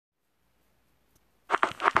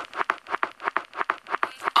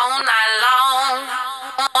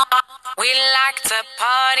We like to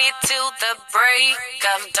party till the break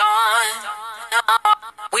of dawn.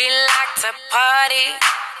 We like to party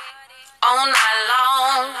all night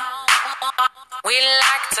long. We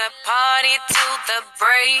like to party till the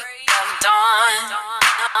break of dawn.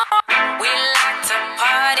 We like to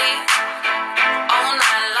party all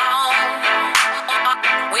night long.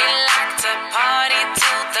 We like to party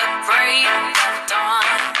till the break of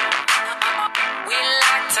dawn. We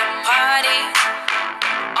like to party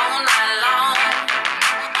all night long.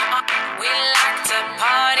 We like to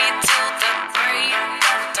party till the break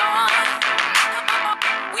of dawn.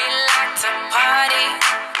 We like to party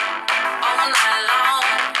all night long.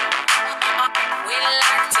 We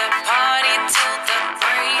like to party till the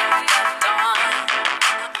break of dawn.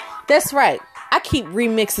 That's right. I keep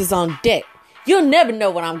remixes on deck. You'll never know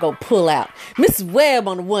what I'm gonna pull out. Mrs. Webb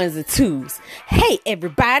on the ones and twos. Hey,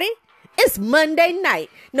 everybody. It's Monday night,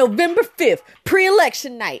 November 5th,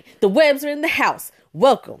 pre-election night. The Webbs are in the house.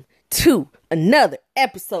 Welcome to another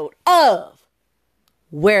episode of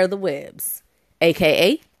Where Are the Webbs?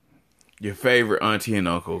 A.K.A. your favorite auntie and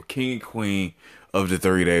uncle, king and queen of the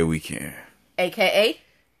 3-day weekend. A.K.A.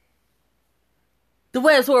 The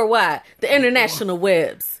Webbs Worldwide, the international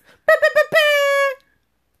Webbs.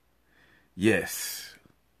 Yes.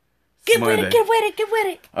 Get with it, get with it, get with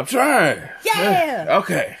it. I'm trying. Yeah.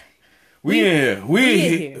 Okay. We in here. We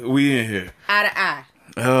in here. Eye to eye.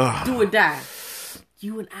 Do or die.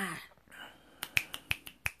 You and I.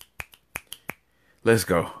 Let's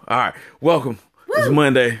go. All right. Welcome. Woo. It's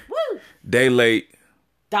Monday. Woo. Day late.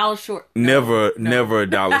 Dollar short. Never a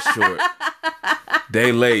dollar short.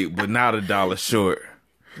 Day late, but not a dollar short.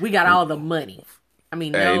 We got all the money. I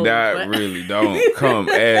mean, Hey, no. that but... really don't come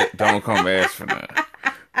ask for nothing.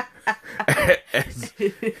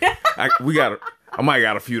 I might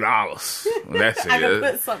got a few dollars. That's it. I gotta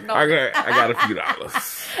put something on. I got a few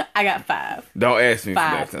dollars. I got $5. Don't ask me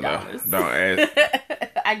 $5. for nothing though. Don't ask.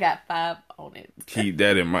 I got $5 on it. Keep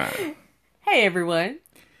that in mind. Hey everyone.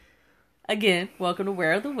 Again, welcome to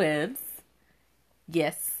Where Are the Webbs.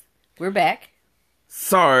 Yes, we're back.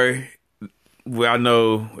 Sorry. Well, I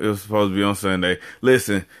know it was supposed to be on Sunday.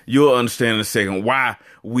 Listen, you'll understand in a second why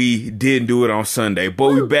we didn't do it on Sunday.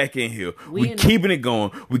 But we back in here. We keeping it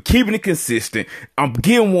going. We keeping it consistent. I'm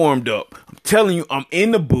getting warmed up. I'm telling you, I'm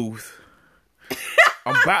in the booth.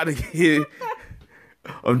 I'm about to get...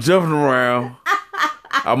 I'm jumping around.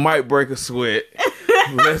 I might break a sweat.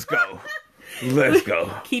 Let's go. Let's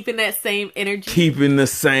go. Keeping that same energy. Keeping the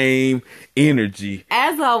same energy.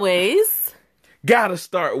 As always... Gotta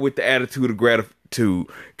start with the attitude of gratitude.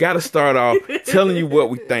 Gotta start off telling you what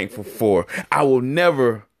we're thankful for. I will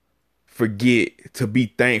never forget to be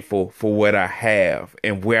thankful for what I have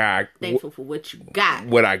and where I... Thankful for what you got.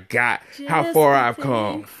 What I got. Just how far I've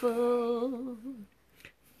come. Thankful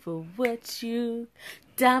for what you...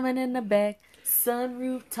 Diamond in the back, sun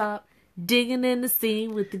rooftop, digging in the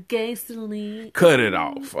scene with the gangster lean. Cut it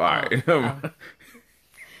off. All right.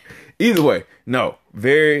 Either way, no.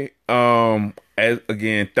 Very...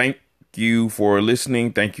 Again, thank you for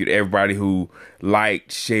listening. Thank you to everybody who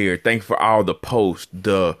liked, shared. Thank you for all the posts,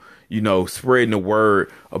 spreading the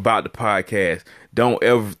word about the podcast. Don't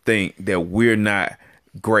ever think that we're not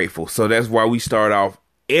grateful. So that's why we start off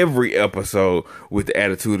every episode with the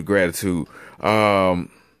attitude of gratitude.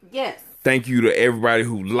 Yes. Thank you to everybody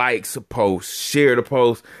who likes a post, share the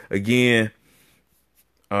post. Again,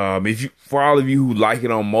 for all of you who like it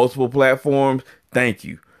on multiple platforms, thank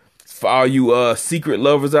you. For all you secret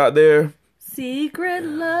lovers out there. Secret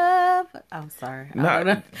love. I'm sorry. You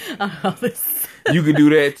can do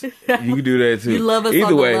that. You can do that too. You love us either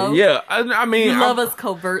on way. The low? Yeah. I mean, you love us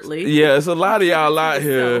covertly. Yeah, it's a lot of y'all out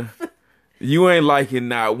here. You ain't liking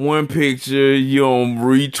not one picture. You don't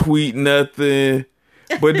retweet nothing.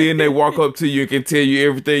 But then they walk up to you and can tell you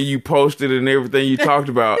everything you posted and everything you talked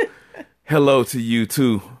about. Hello to you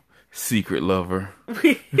too, secret lover.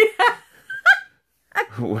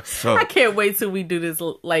 What's up? I can't wait till we do this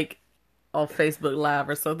like on Facebook Live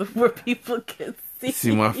or something where people can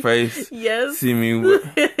see my face. Yes. See me.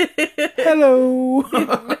 Hello.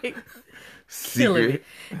 Killing it.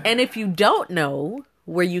 And if you don't know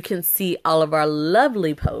where you can see all of our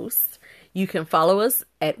lovely posts, you can follow us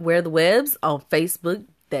at Where the Webbs on Facebook.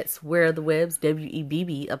 That's Where the Webbs,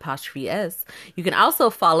 WEBB''S. You can also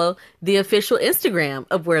follow the official Instagram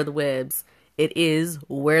of Where the Webbs. It is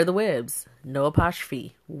Where the Webbs. No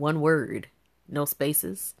apostrophe. One word. No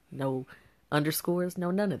spaces. No underscores.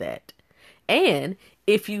 No none of that. And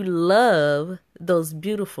if you love those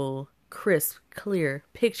beautiful, crisp, clear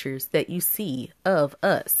pictures that you see of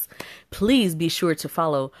us, please be sure to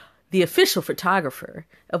follow the official photographer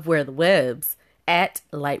of Where the Webbs at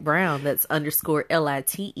Light Brown. That's underscore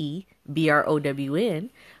LITEBROWN.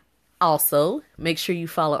 Also, make sure you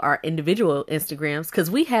follow our individual Instagrams because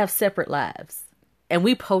we have separate lives and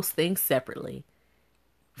we post things separately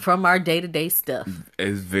from our day-to-day stuff.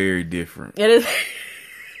 It's very different. It is.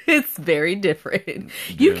 It's very different.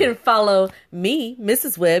 You can follow me,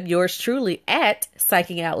 Mrs. Webb, yours truly, at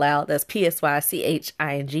Psyching Out Loud. That's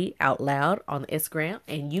PSYCHING Out Loud on Instagram.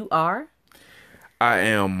 And you are? I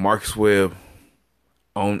am Marcus Webb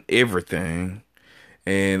on everything.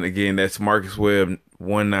 And again, that's Marcus Webb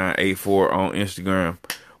 1984 on Instagram.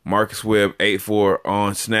 Marcus Webb 84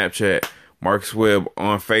 on Snapchat. Marcus Webb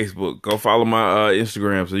on Facebook. Go follow my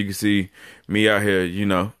Instagram so you can see me out here,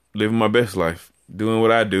 living my best life. Doing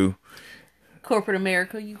what I do. Corporate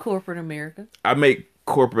America. You corporate America. I make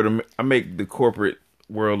the corporate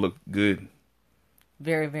world look good.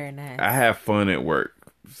 Very, very nice. I have fun at work.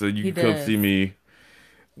 So you can come see me.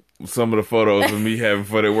 Some of the photos of me having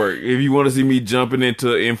fun at work. If you want to see me jumping into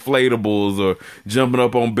inflatables or jumping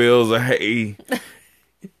up on bales of hay,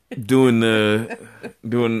 doing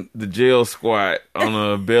the jail squat on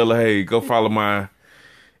a bale of hay, go follow my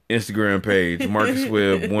Instagram page, Marcus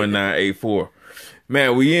Webb 1984.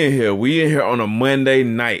 Man, we in here. We in here on a Monday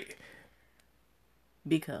night.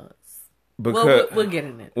 Because we'll get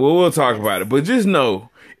in it. Well, we'll talk about it. But just know,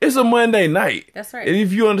 it's a Monday night. That's right. And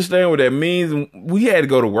if you understand what that means, we had to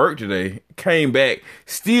go to work today, came back,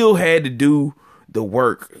 still had to do the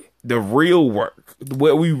work, the real work,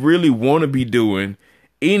 what we really want to be doing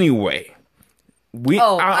anyway.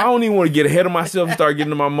 I don't even want to get ahead of myself and start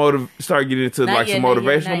getting into some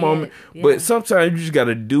motivational moment. Yeah. But sometimes you just got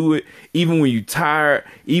to do it, even when you're tired,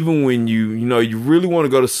 even when you really want to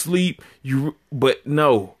go to sleep. But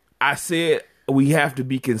no, I said we have to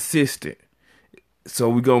be consistent. So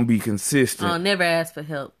we're gonna be consistent. I'll never ask for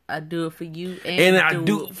help. I do it for you, and I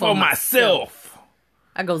do it for myself.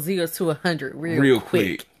 I go 0 to 100 real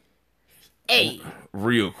quick. Hey,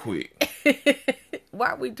 real quick.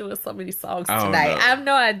 Why are we doing so many songs tonight? I have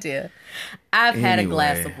no idea. I've had a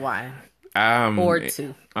glass of wine. Or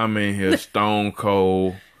two. I'm in here stone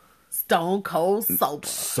cold. Stone cold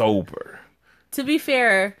sober. To be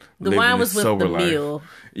fair, the wine was with the meal.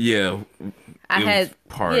 Yeah. I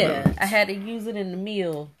had to use it in the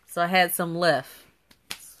meal. So I had some left.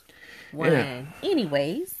 Wine. Yeah.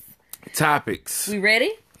 Anyways. Topics. We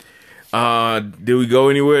ready? Did we go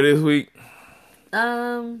anywhere this week?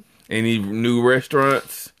 Any new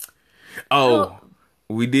restaurants?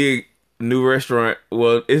 We did new restaurant.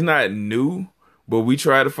 Well, it's not new, but we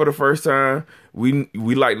tried it for the first time. We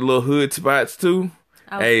like the little hood spots too.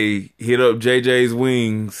 Hey, hit up JJ's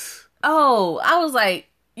Wings. Oh, I was like,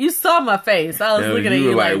 you saw my face. I was looking at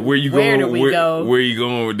you like, where you going? Did we go? Where you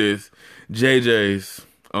going with this? JJ's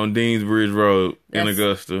on Deansbridge Road in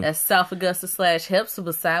Augusta. That's South Augusta /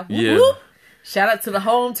 Hepzibah. Yeah. Whoop. Shout out to the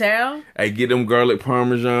hometown. Hey, get them garlic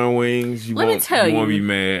parmesan wings. You won't be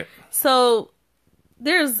mad. So,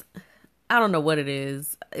 I don't know what it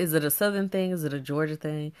is. Is it a Southern thing? Is it a Georgia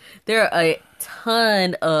thing? There are a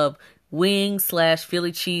ton of wings /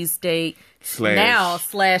 Philly cheesesteak.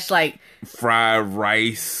 / like fried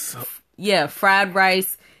rice. Yeah, fried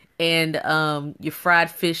rice and your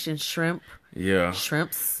fried fish and shrimp. Yeah.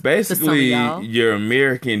 Shrimps. Basically, your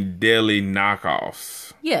American deli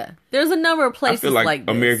knockoffs. Yeah, there's a number of places I feel like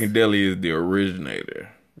this. American Deli is the originator.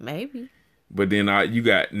 Maybe. But then you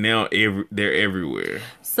got they're everywhere.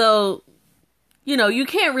 So, you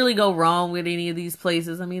can't really go wrong with any of these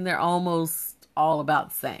places. I mean, they're almost all about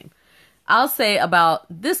the same. I'll say about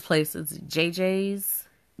this place, it's JJ's.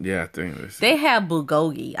 Yeah, I think they have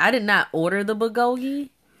bulgogi. I did not order the bulgogi,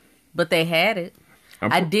 but they had it.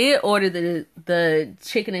 I did order the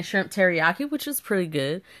chicken and shrimp teriyaki, which is pretty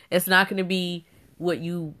good. It's not going to be what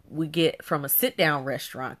you would get from a sit-down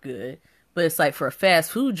restaurant good, but it's like for a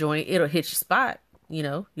fast food joint, it'll hit your spot.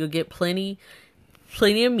 You'll get plenty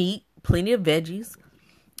of meat, plenty of veggies.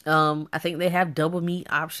 I think they have double meat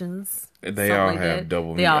options. They all have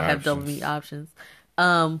double meat options.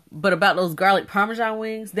 But about those garlic parmesan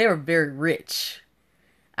wings, they were very rich.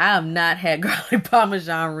 I have not had garlic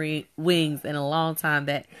parmesan wings in a long time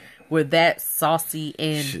that were that saucy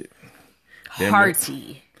and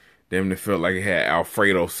hearty. Them that felt like it had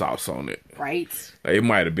Alfredo sauce on it. Right. Like, it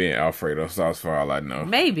might have been Alfredo sauce for all I know.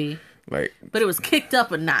 Maybe. But it was kicked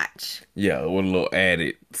up a notch. Yeah, with a little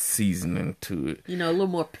added seasoning to it. A little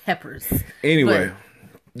more peppers. Anyway,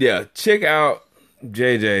 check out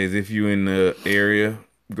JJ's if you in the area.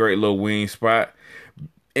 Great little wing spot.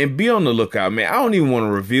 And be on the lookout, man. I don't even want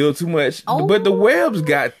to reveal too much. But the Webbs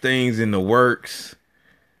got things in the works.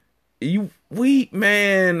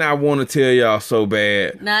 I want to tell y'all so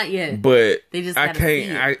bad. Not yet. But they just I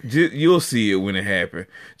can't. You'll see it when it happens.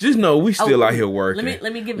 Just know we still out here working.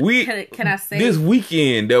 Let me give it. Can I say this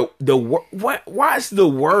weekend? Watch the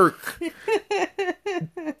work.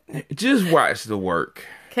 Just watch the work.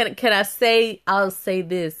 Can I say? I'll say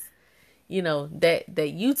this. You know that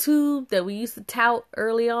YouTube that we used to tout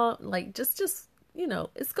early on, like just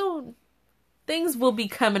it's going. Things will be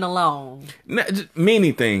coming along. Not just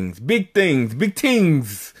many things, big things, the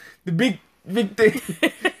big thing.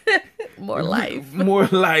 More life.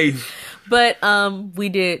 But we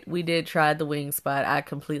did try the wing spot. I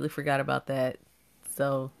completely forgot about that.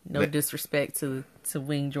 So no disrespect to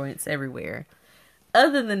wing joints everywhere.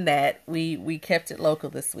 Other than that, we kept it local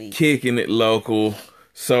this week. Kicking it local.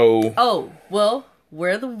 So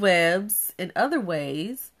where the webs in other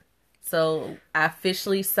ways. So I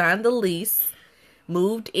officially signed the lease.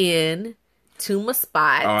 Moved in to my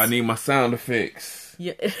spot. Oh, I need my sound effects.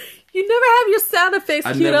 You never have your sound effects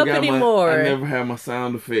queued up anymore. I never have my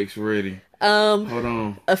sound effects ready. Hold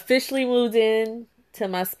on. Officially moved in to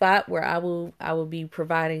my spot where I will be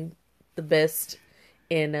providing the best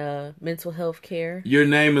in mental health care. Your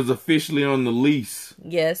name is officially on the lease.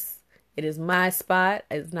 Yes, it is my spot.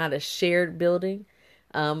 It's not a shared building.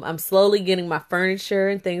 I'm slowly getting my furniture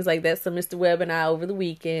and things like that. So Mr. Webb and I over the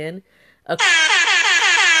weekend.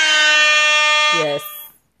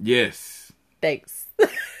 Yes. Thanks.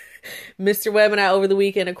 Mr. Webb and I over the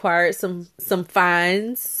weekend acquired some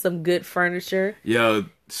finds, some good furniture. Yo,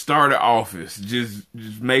 start an office. Just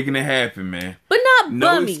making it happen, man. But not no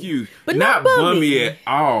bummy. Excuse. But not bummy at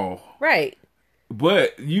all. Right.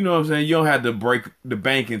 But you know what I'm saying? You don't have to break the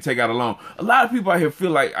bank and take out a loan. A lot of people out here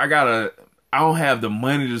feel like I don't have the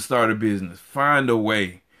money to start a business. Find a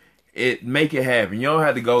way. Make it happen. You don't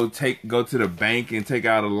have to go to the bank and take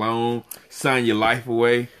out a loan, sign your life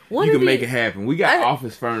away. You can make it happen. We got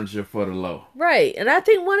office furniture for the low. Right. And I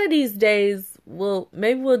think one of these days we'll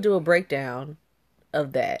do a breakdown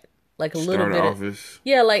of that. Like a little bit office.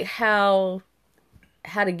 Like how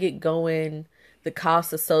to get going, the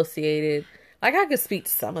costs associated. Like I could speak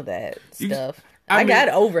to some of that stuff. I got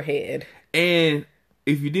overhead. And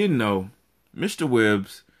if you didn't know, Mr.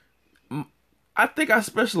 Webb's, I think I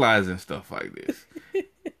specialize in stuff like this.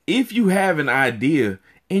 If you have an idea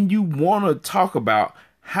and you want to talk about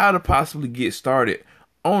how to possibly get started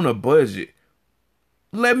on a budget,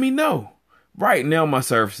 let me know. Right now, my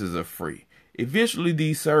services are free. Eventually,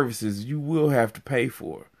 these services you will have to pay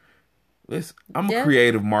for. Listen, I'm a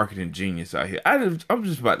creative marketing genius out here. I'm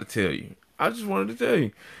just about to tell you. I just wanted to tell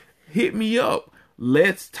you. Hit me up.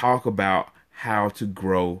 Let's talk about how to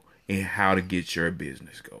grow and how to get your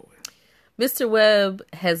business going. Mr. Webb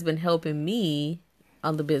has been helping me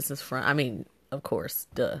on the business front. I mean, of course,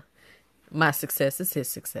 my success is his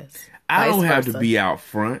success. I don't have to be out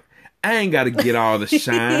front. I ain't got to get all the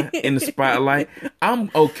shine in the spotlight. I'm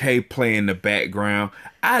okay playing the background.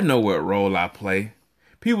 I know what role I play.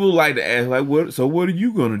 People like to ask, like, what are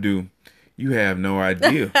you going to do? You have no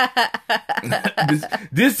idea.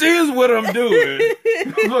 this is what I'm doing.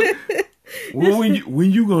 Look,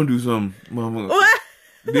 when you going to do something, mama? What?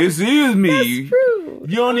 This is me. That's true.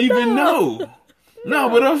 You don't even know. No,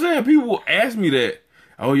 but I'm saying people ask me that.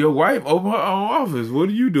 Oh, your wife opened her own office. What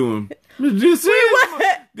are you doing? This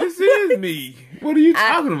is me. What are you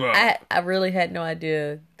talking about? I really had no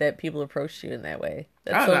idea that people approached you in that way.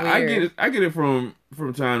 That's so weird. I get it from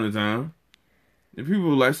time to time. And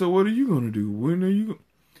people are like, so what are you going to do? When are you?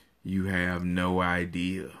 You have no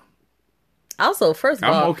idea. Also, first of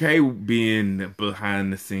all, I'm okay being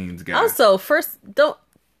behind the scenes guy. Also, first, don't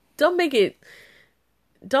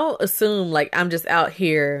assume like I'm just out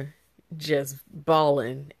here just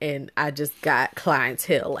balling and I just got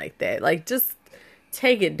clientele like that. Like, just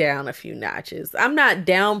take it down a few notches. I'm not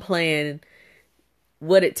downplaying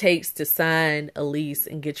what it takes to sign a lease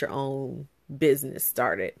and get your own business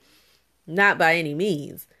started. Not by any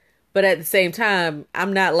means. But at the same time,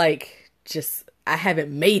 I'm not like I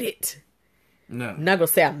haven't made it. No. I'm not going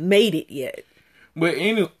to say I made it yet. But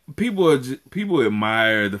people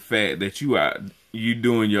admire the fact that you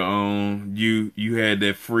doing your own. You had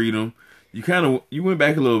that freedom. You went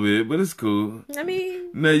back a little bit, but it's cool. I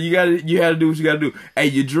mean, no, you had to do what you got to do. Hey,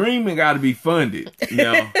 your dream ain't got to be funded. You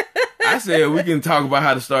know, I said we can talk about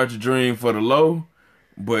how to start your dream for the low,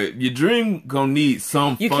 but your dream gonna need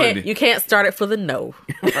some funding. You can't start it for the no.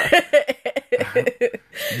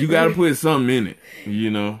 You got to put something in it.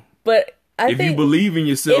 You know, but. If you believe in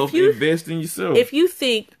yourself, invest in yourself. If you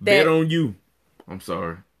think that... Bet on you. I'm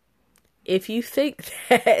sorry. If you think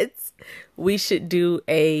that we should do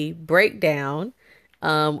a breakdown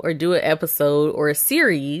or do an episode or a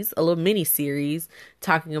series, a little mini series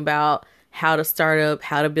talking about how to start up,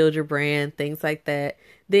 how to build your brand, things like that,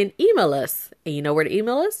 then email us. And you know where to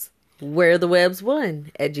email us?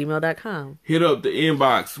 wherethewebs1@gmail.com. Hit up the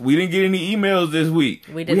inbox. We didn't get any emails this week.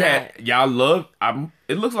 We did not. Y'all love.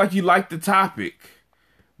 It looks like you liked the topic,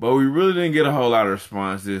 but we really didn't get a whole lot of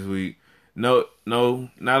response this week. No,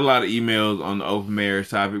 not a lot of emails on the open marriage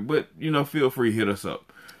topic, but feel free to hit us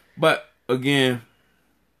up. But again,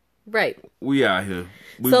 right, we out here.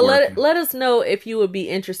 So let us know if you would be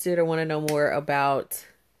interested or want to know more about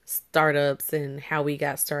startups and how we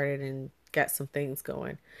got started and got some things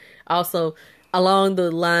going. Also, along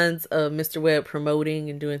the lines of Mr. Webb promoting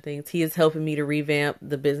and doing things, he is helping me to revamp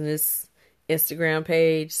the business Instagram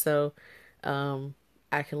page so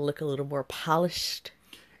I can look a little more polished.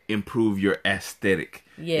 Improve your aesthetic.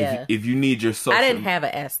 Yeah. If you need your social... I didn't have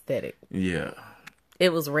an aesthetic. Yeah.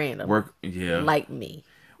 It was random. Like me.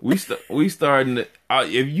 We starting to...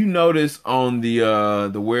 if you notice on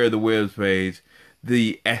the Where the Webs page,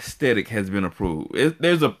 the aesthetic has been approved.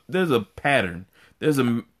 There's a pattern. There's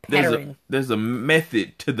a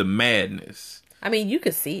method to the madness. I mean, you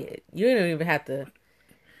could see it. You don't even have to...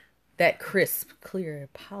 That crisp, clear,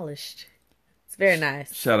 polished. It's very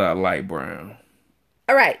nice. Shout out Light Brown.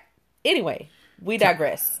 All right. Anyway, we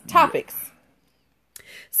digress. Topics.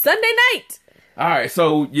 Sunday night. All right.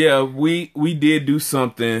 So, yeah, we did do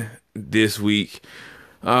something this week.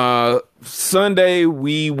 Sunday,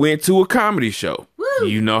 we went to a comedy show. Woo.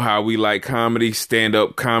 You know how we like comedy.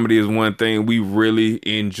 Stand-up comedy is one thing we really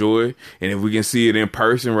enjoy. And if we can see it in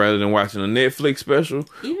person rather than watching a Netflix special.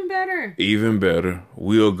 Even better. Even better.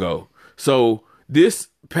 We'll go. So, this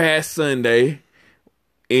past Sunday...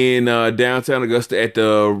 in downtown Augusta at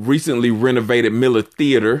the recently renovated Miller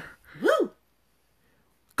Theater. Woo!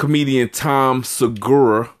 Comedian Tom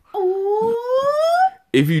Segura. Ooh.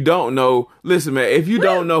 If you don't know, listen, man, if you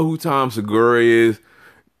don't know who Tom Segura is,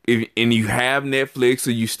 and you have Netflix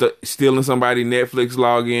or you stealing somebody's Netflix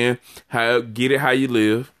login, get it how you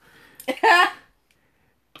live.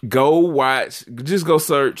 Just go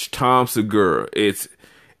search Tom Segura. It's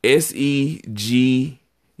Segura.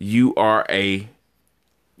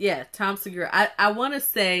 Yeah, Tom Segura. I want to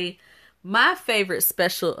say my favorite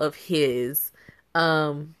special of his,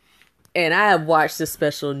 and I have watched this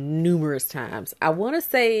special numerous times. I want to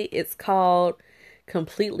say it's called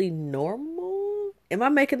Completely Normal. Am I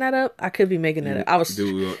making that up? I could be making that up. I was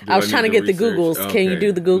trying to get the Googles. Okay. Can you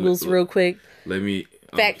do the Googles real quick? Let me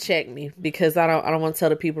fact check me because I don't want to tell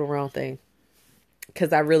the people the wrong thing.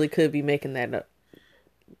 Because I really could be making that up.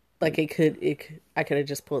 Like I could have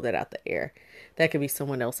just pulled that out the air. That could be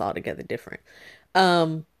someone else altogether different.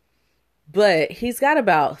 But he's got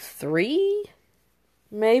about 3,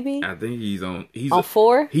 maybe. I think he's on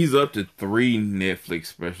 4. He's up to 3 Netflix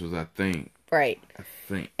specials, I think. Right. I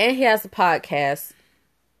think. And he has a podcast,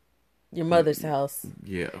 Your Mother's House.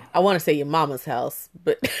 Yeah. I want to say Your Mama's House,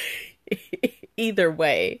 but either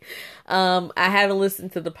way. I haven't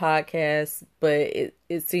listened to the podcast, but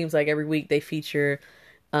it seems like every week they feature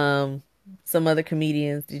some other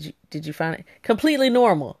comedians. Did you find it? Completely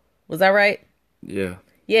Normal. Was that right? Yeah.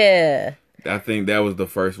 Yeah. I think that was the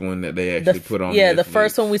first one that they actually put on. Yeah, Netflix. The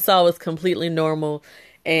first one we saw was Completely Normal,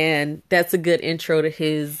 and that's a good intro to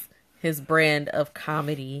his brand of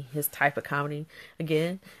comedy, his type of comedy.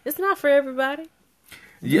 Again, it's not for everybody.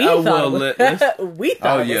 Yeah, we thought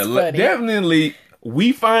it was funny. Definitely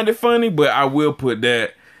we find it funny, but I will put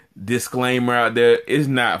that disclaimer out there. It's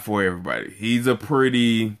not for everybody. He's a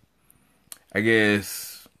pretty, I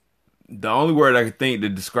guess, the only word I could think to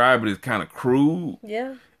describe it is kind of crude.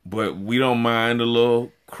 Yeah. But we don't mind a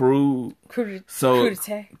little crude. So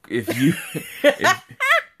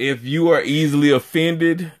if you are easily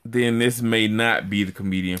offended, then this may not be the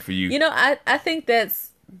comedian for you. You know, I think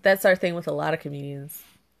that's our thing with a lot of comedians.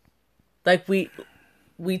 Like we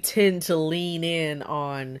tend to lean in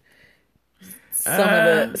on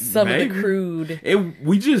some of the crude.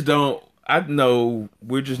 We just don't. I know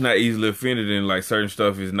we're just not easily offended, and like certain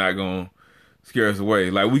stuff is not going to scare us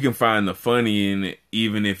away. Like we can find the funny in it,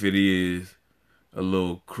 even if it is a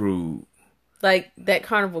little crude. Like that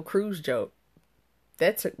Carnival Cruise joke.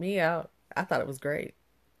 That took me out. I thought it was great.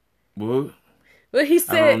 What? Well, he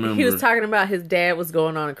said he was talking about his dad was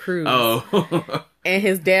going on a cruise. Oh. And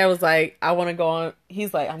his dad was like, I want to go on.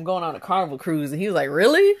 He's like, I'm going on a Carnival Cruise. And he was like,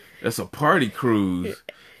 really? That's a party cruise.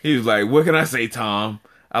 He was like, what can I say, Tom?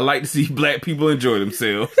 I like to see black people enjoy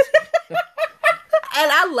themselves.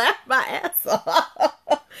 And I laughed my ass off.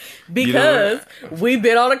 Because we've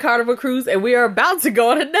been on a Carnival Cruise and we are about to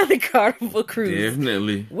go on another Carnival Cruise.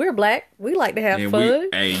 Definitely. We're black. We like to have fun.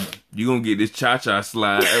 You gonna get this cha-cha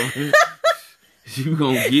slide. You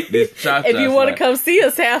gonna get this cha-cha If you want to slide. come see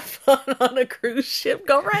us have fun on a cruise ship,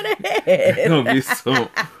 go right ahead. It's gonna be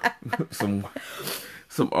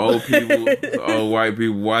some old people, some old white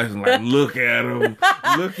people watching like, look at them.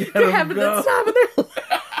 Look at They're them having go. the time of their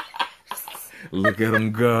life. Look at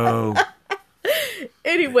them go.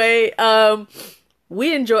 Anyway, I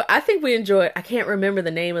think we enjoy, I can't remember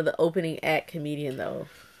the name of the opening act comedian though.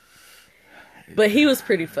 But he was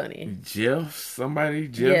pretty funny. Jeff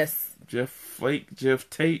Yes. Jeff Flake, Jeff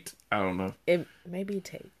Tate. I don't know. It maybe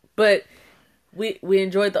Tate. But we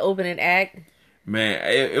enjoyed the opening act. Man,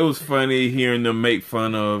 it was funny hearing them make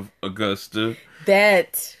fun of Augusta.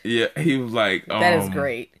 That Yeah, he was like, that is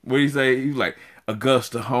great. What did he say? He was like,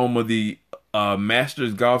 Augusta, home of the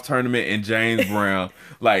Masters golf tournament, and James Brown,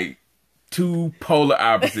 like two polar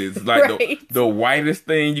opposites, like Right. the whitest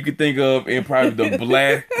thing you could think of, and probably the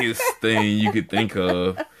blackest thing you could think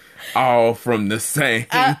of, all from the same.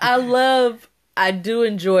 I do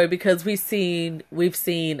enjoy because we've seen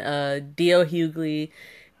D.L. Hughley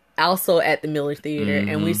also at the Miller Theater,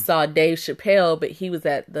 and we saw Dave Chappelle, but he was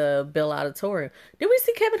at the Bell Auditorium. Did we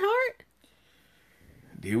see Kevin Hart?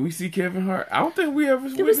 Did we see Kevin Hart? I don't think we ever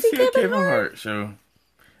went we to see see a Kevin Kevin Hart? Hart show.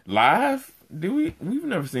 Live? Did we? We've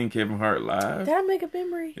never seen Kevin Hart live. Did I make a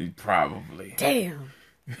memory? Probably. Damn.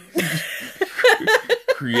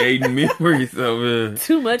 Creating memories of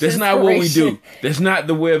Too much That's not what we do. inspiration. That's not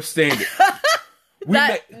the web standard. We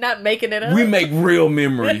Not making it up. we make real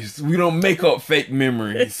memories. We don't make up fake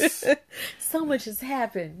memories. So much has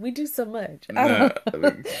happened. We do so much. Nah,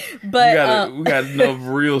 But we got enough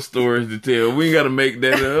real stories to tell. We ain't got to make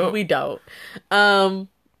that up. we don't.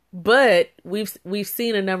 But we've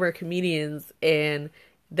seen a number of comedians, and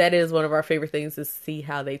that is one of our favorite things to see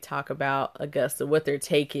how they talk about Augusta, what their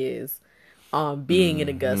take is on being in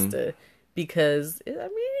Augusta, because I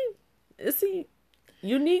mean, it's a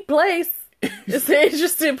unique place. It's an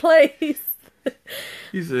interesting place.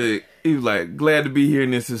 He said he was like, glad to be here in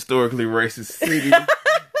this historically racist city.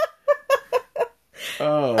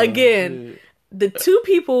 Oh, Again, shit. the two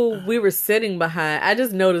people we were sitting behind, I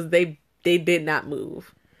just noticed they did not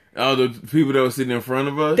move. Oh, the people that were sitting in front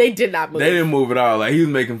of us, They did not move. they didn't move at all. Like, he was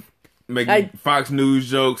making Fox News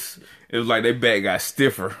jokes. It was like their back got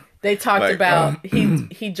stiffer. They talked Like, about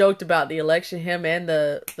he joked about the election. Him and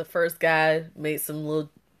the first guy made some little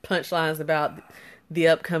punchlines about the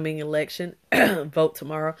upcoming election. Vote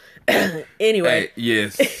tomorrow. Anyway, Hey,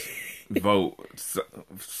 yes, vote.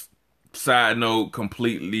 Side note,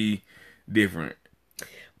 completely different.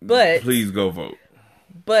 but Please go vote.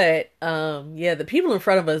 yeah, the people in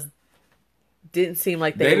front of us didn't seem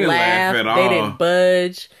like They they didn't laugh laughed. at They all. didn't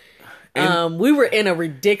budge. And- We were in a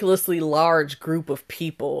ridiculously large group of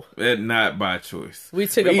people. Not by choice. We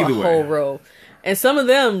took But up a either way, whole row. And some of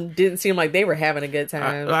them didn't seem like they were having a good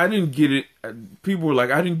time. I didn't get it. People were like,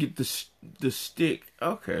 I didn't get the stick.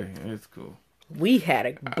 Okay, that's cool. We had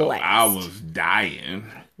a blast. I was dying.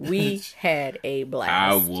 We had a blast.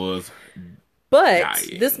 I was. But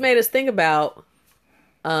dying. this made us think about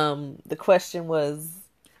the question was,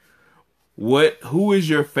 Who is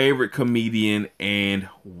your favorite comedian and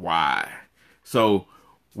why? So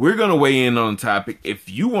we're gonna weigh in on the topic. If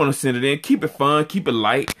you want to send it in, keep it fun, keep it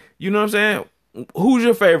light. You know what I'm saying? Who's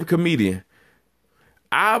your favorite comedian?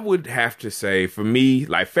 I would have to say, for me,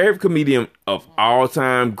 like, favorite comedian of all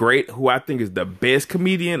time, great, who I think is the best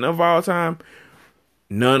comedian of all time,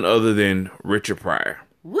 none other than Richard Pryor.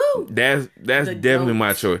 woo! That's The definitely GOAT.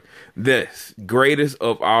 my choice. This greatest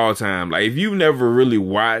of all time. Like, if you've never really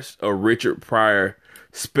watched a Richard Pryor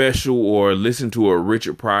special or listened to a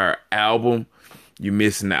Richard Pryor album, you're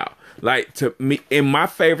missing out. Like, to me, and my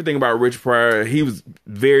favorite thing about Richard Pryor, he was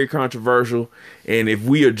very controversial, and if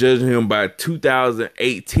we are judging him by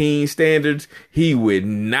 2018 standards, he would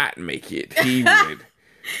not make it. He would,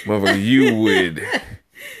 motherfucker, you would.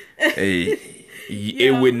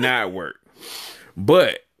 It would not work.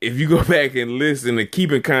 But if you go back and listen and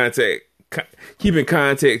keep in context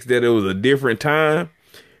that it was a different time,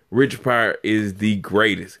 Richard Pryor is the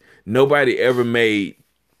greatest. Nobody ever made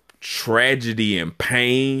tragedy and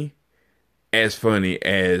pain as funny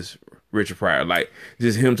as Richard Pryor. Like,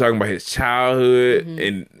 just him talking about his childhood,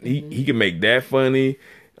 and he can make that funny.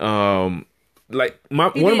 Like,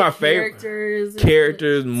 one of my favorite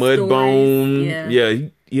characters, Mudbone. Yeah,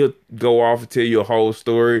 he'll go off and tell you a whole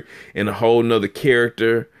story and a whole nother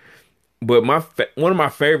character. But one of my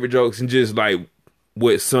favorite jokes, and just like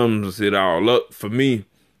what sums it all up for me,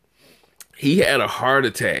 he had a heart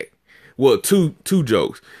attack. Well, two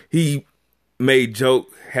jokes. He had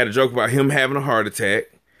a joke about him having a heart attack.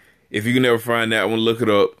 If you can never find that one, look it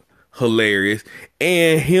up. hilarious,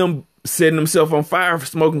 and him setting himself on fire for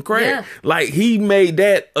smoking crack. Yeah. Like, he made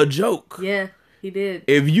that a joke. Yeah, he did.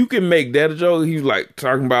 If you can make that a joke, he was like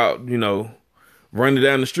talking about, running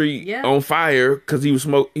down the street on fire because he was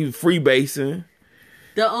freebasing.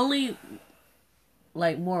 The only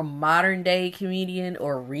like more modern day comedian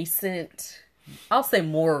or recent, I'll say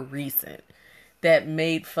more recent, that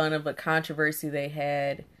made fun of a controversy they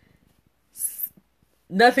had.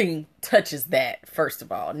 Nothing touches that. First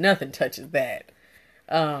of all, nothing touches that.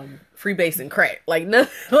 Freebasing crack, like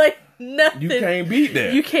nothing. You can't beat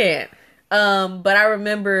that. You can't. But I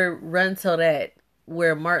remember Run Till That,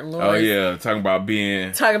 where Martin Lawrence. Oh yeah, talking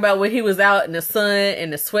about when he was out in the sun in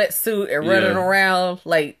the sweatsuit and running around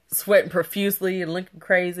like sweating profusely and looking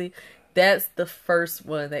crazy. That's the first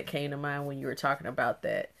one that came to mind when you were talking about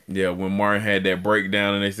that. Yeah, when Martin had that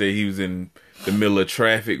breakdown and they said he was in the middle of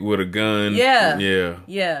traffic with a gun.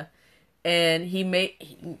 Yeah. And he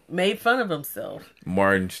made fun of himself.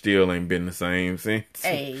 Martin still ain't been the same since.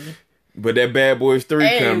 Hey. But that Bad Boys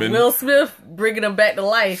 3 coming. Will Smith bringing him back to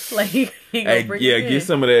life. Like he gonna bring him in. Get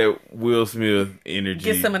some of that Will Smith energy.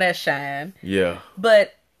 Get some of that shine. Yeah.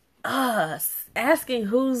 But asking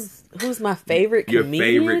who's my favorite comedian? Your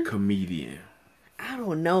favorite comedian. I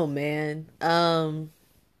don't know, man.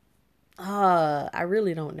 I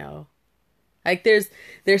really don't know. Like there's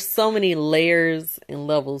so many layers and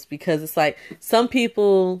levels, because it's like some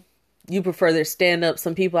people you prefer their stand up,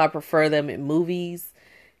 some people I prefer them in movies,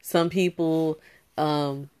 some people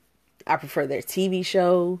I prefer their TV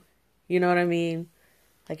show. You know what I mean?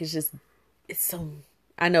 Like it's so,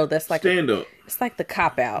 I know that's like stand up. It's like the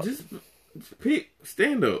cop out. Just pick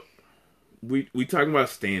stand up. We talking about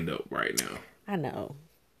stand up right now. I know.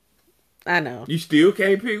 You still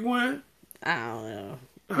can't pick one? I don't know.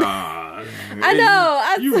 I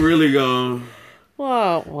know. You really gonna...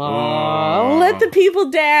 Let the people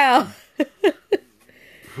down.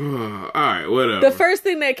 All right, whatever. The first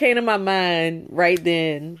thing that came to my mind right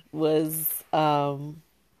then was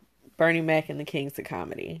Bernie Mac and the Kings of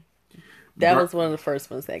Comedy. That was one of the first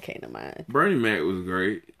ones that came to mind. Bernie Mac was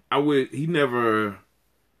great. He never...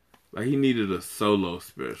 Like, he needed a solo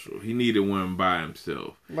special. He needed one by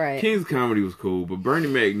himself. Right. King's Comedy was cool, but Bernie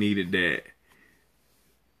Mac needed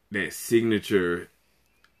that signature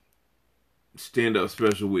stand-up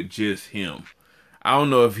special with just him. I don't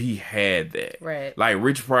know if he had that. Right. Like,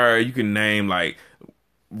 Richard Pryor, you can name, like,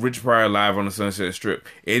 Richard Pryor Live on the Sunset Strip,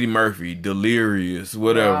 Eddie Murphy, Delirious,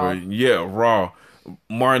 whatever. Yeah, Raw.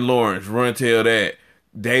 Martin Lawrence, Run Tell That.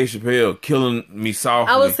 Dave Chappelle, Killing Me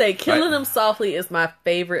Softly. I would say Killing Him Softly is my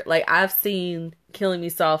favorite. Like, I've seen Killing Me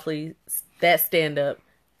Softly, that stand-up,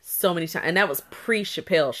 so many times. And that was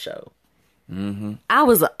pre-Chappelle Show. Mm-hmm. I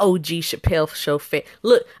was an OG Chappelle Show fan.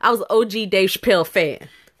 Look, I was an OG Dave Chappelle fan.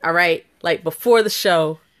 All right? Like, before the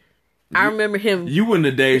show, I remember him. You weren't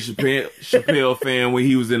a Dave Chappelle fan when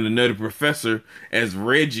he was in The Nutty Professor as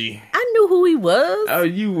Reggie. I knew who he was. Oh,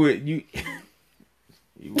 you would. You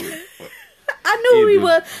would. I knew who he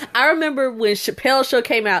was. I remember when Chappelle Show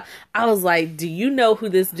came out, I was like, do you know who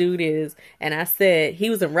this dude is? And I said, he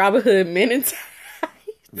was in Robin Hood Men in Tights.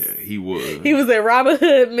 Yeah, he was. He was in Robin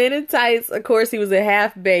Hood Men in Tights. Of course, he was in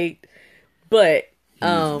Half Baked. But he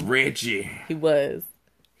was Reggie. He was.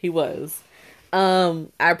 I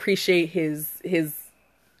appreciate his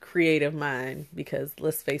creative mind, because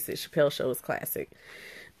let's face it, Chappelle Show is classic.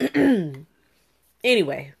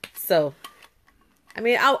 Anyway, so I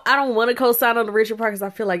mean, I don't want to co-sign on the Richard Pryor, because I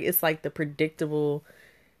feel like it's like the predictable,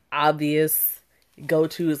 obvious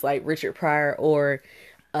go-to is like Richard Pryor or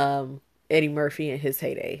Eddie Murphy in his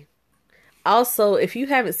heyday. Also, if you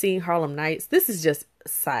haven't seen Harlem Nights, this is just a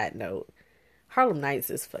side note. Harlem Nights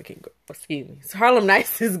is Harlem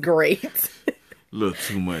Nights is great. A little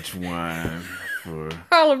too much wine for...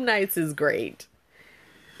 Harlem Nights is great.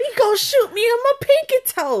 He gonna shoot me in my pinky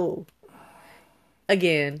toe.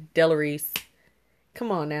 Again, Della Reese. Come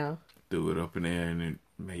on now. Threw it up in there and it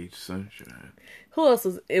made sunshine. Who else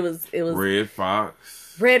was it? Was Red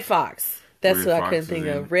Fox. Red Fox. That's Red what Fox I couldn't think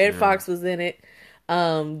of. Red Fox was in it.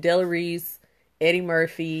 Della Reese, Eddie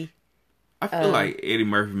Murphy. I feel like Eddie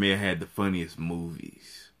Murphy may have had the funniest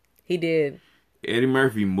movies. He did. Eddie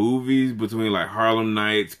Murphy movies between like Harlem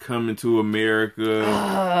Nights, Coming to America,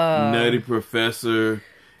 Nutty Professor.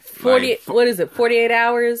 48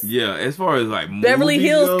 Hours? Yeah, as far as like Beverly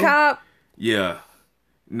Hills Cop. Yeah.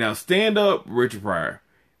 Now stand up, Richard Pryor.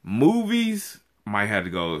 Movies might have to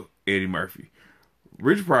go Eddie Murphy.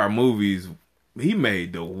 Richard Pryor movies, he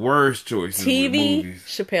made the worst choices. TV, with movies.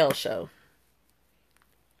 Chappelle Show.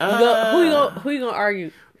 Who you gonna argue?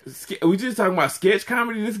 We just talking about sketch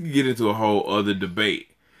comedy. This could get into a whole other debate.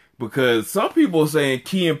 because some people are saying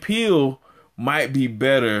Key and Peele might be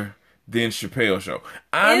better than Chappelle Show.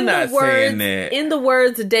 I'm not saying that. In the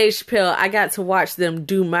words of Dave Chappelle, I got to watch them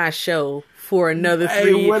do my show for another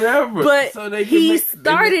 3 years. Whatever. But so they he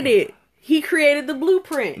started it. He created the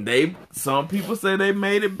blueprint. Some people say they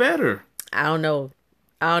made it better. I don't know,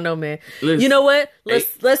 man. Listen, you know what?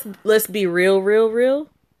 Let's be real.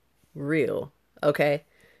 Okay.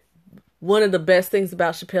 One of the best things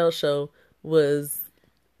about Chappelle's Show was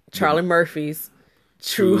Charlie Murphy's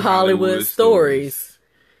True Hollywood Stories,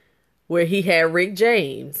 where he had Rick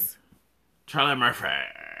James. Charlie Murphy.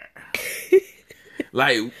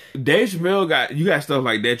 Like, Dave Chappelle you got stuff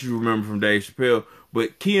like that you remember from Dave Chappelle,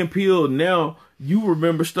 but Key and Peele, now you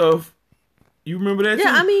remember stuff. You remember that too?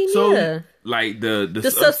 Yeah, I mean, so, yeah. Like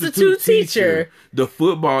the substitute teacher, the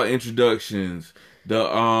football introductions, the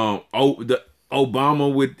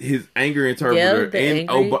Obama with his anger interpreter, and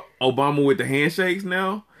Obama with the handshakes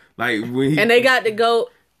now. Like and they got to go.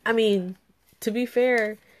 I mean, to be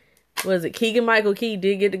fair, was it Keegan-Michael Key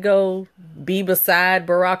did get to go be beside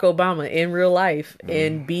Barack Obama in real life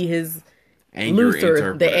and be his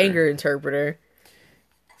the anger interpreter.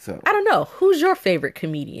 So I don't know. Who's your favorite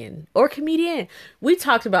comedian or comedian? We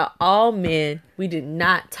talked about all men. We did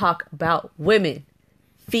not talk about women.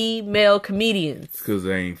 Female comedians. Because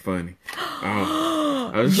they ain't funny.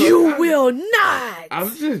 You will not. I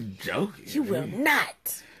was just joking. You will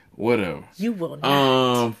not. Whatever. You will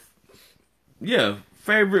not. Yeah.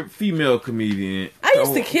 Favorite female comedian. I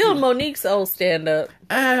used to kill Monique's old stand-up.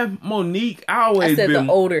 Monique, I said the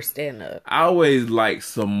older stand-up. I always like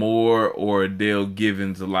some more or Adele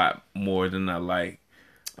Givens a lot more than I like.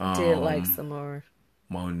 Did like some more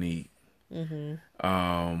Monique.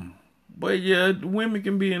 But yeah, women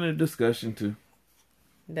can be in a discussion too.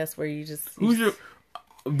 That's where you just...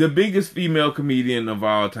 The biggest female comedian of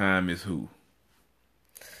all time is who?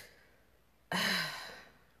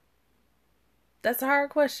 That's a hard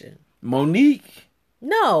question. Monique?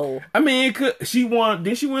 No. I mean, did she win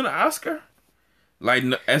an Oscar? Like,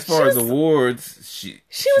 as far as awards,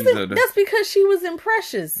 that's because she was in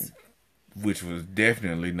Precious. Which was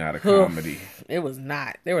definitely not a comedy. It was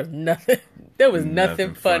not. There was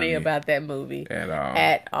nothing funny about that movie.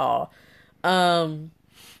 At all.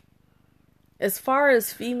 As far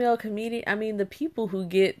as female comedian, I mean, the people who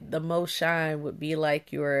get the most shine would be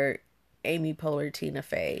like your Amy Poehler, Tina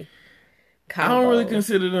Fey combo. I don't really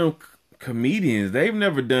consider them comedians. They've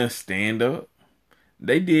never done stand-up.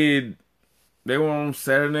 They were on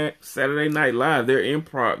Saturday Night Live. They're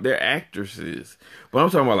improv. They're actresses. But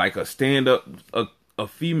I'm talking about like a stand-up, a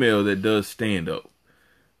female that does stand-up.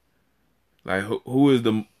 Like who is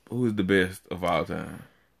the best of all time?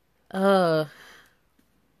 You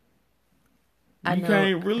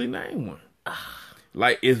can't really name one.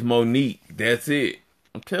 Like it's Monique. That's it.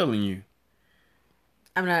 I'm telling you.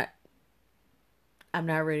 I'm not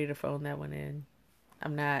ready to phone that one in.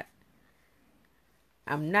 I'm not.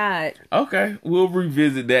 Okay, we'll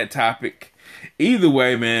revisit that topic. Either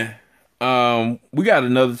way, man. We got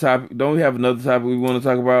another topic. Don't we have another topic we want to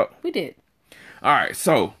talk about? We did. All right,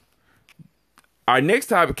 so our next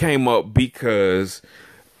topic came up because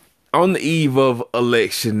on the eve of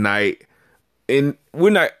election night, and we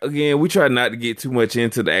try not to get too much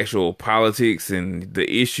into the actual politics and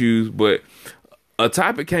the issues, but a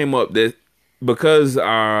topic came up that because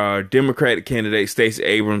our Democratic candidate Stacey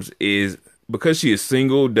Abrams because she is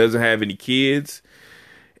single, doesn't have any kids,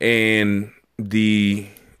 and the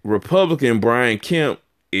Republican Brian Kemp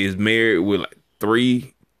is married with like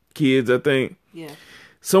 3 kids, I think. Yeah.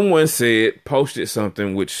 Someone posted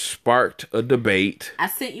something which sparked a debate. I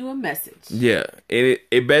sent you a message. Yeah. And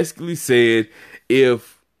it basically said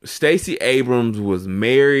if Stacey Abrams was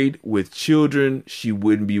married with children, she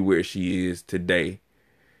wouldn't be where she is today.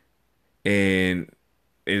 And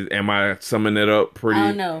am I summing that up pretty? I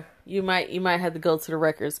don't know. You might have to go to the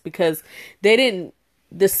records because they didn't.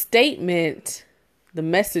 The statement, the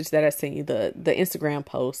message that I sent you, the Instagram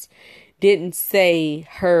post, didn't say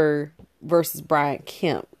her versus Brian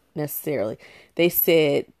Kemp necessarily. They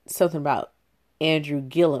said something about Andrew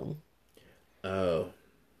Gillum. Oh.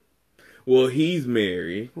 Well, he's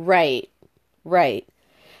married. Right.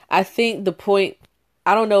 I think the point,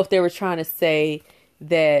 I don't know if they were trying to say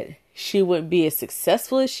that she wouldn't be as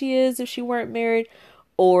successful as she is if she weren't married,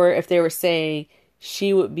 or if they were saying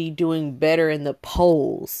she would be doing better in the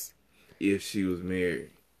polls if she was married.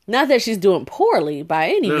 Not that she's doing poorly by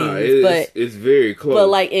any means, but it's very close. But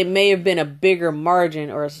like it may have been a bigger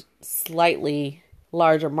margin or a slightly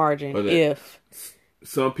larger margin if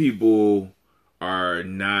some people are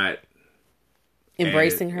not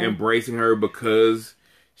embracing her because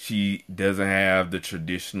she doesn't have the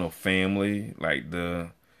traditional family, like the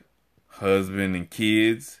husband and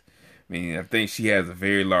kids. I mean, I think she has a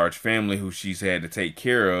very large family who she's had to take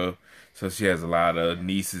care of. So she has a lot of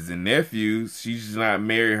nieces and nephews. She's not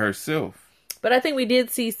married herself. But I think we did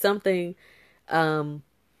see something in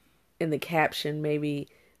the caption maybe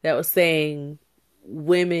that was saying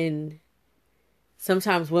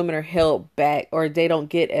sometimes women are held back or they don't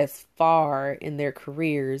get as far in their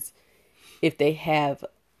careers if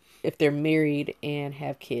they're married and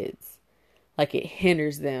have kids. Like it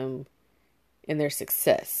hinders them in their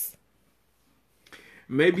success.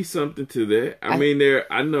 Maybe something to that.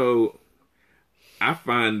 I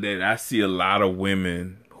find that I see a lot of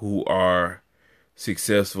women who are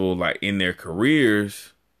successful like in their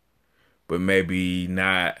careers, but maybe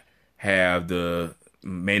may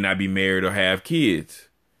not be married or have kids.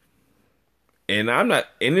 And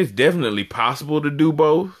it's definitely possible to do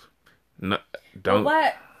both. No, don't.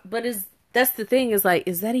 But that's the thing is like,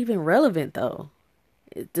 is that even relevant though?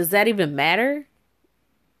 Does that even matter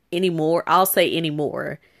anymore? I'll say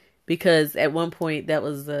anymore, because at one point it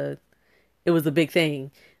was a big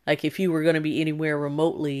thing. Like if you were going to be anywhere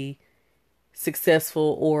remotely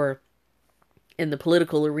successful or in the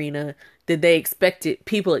political arena,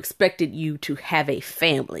 people expected you to have a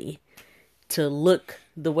family, to look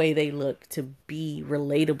the way they look, to be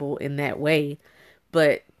relatable in that way.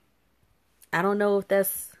 But I don't know if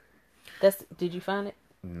that's did you find it?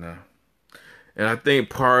 No. And I think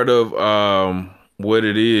part of what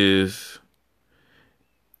it is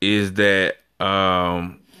that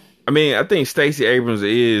I think Stacey Abrams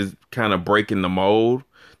is kind of breaking the mold.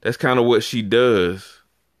 That's kind of what she does.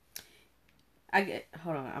 Hold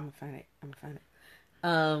on, I'm gonna find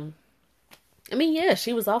it. Yeah,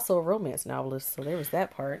 she was also a romance novelist, so there was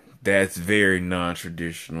that part. That's very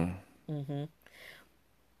non-traditional. Mm-hmm.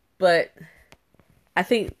 But I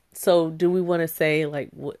think so. Do we want to say like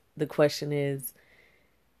what the question is?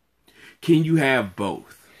 Can you have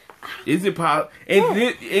both? Is it possible?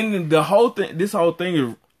 And the whole thing, this whole thing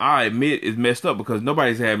is, I admit, is messed up because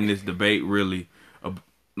nobody's having this debate really,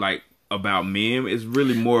 about men. It's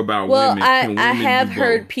really more about women. I have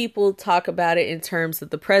heard people talk about it in terms of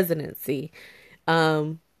the presidency,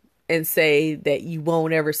 and say that you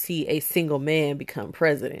won't ever see a single man become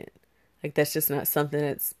president. Like that's just not something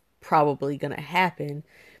that's probably going to happen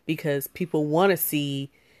because people want to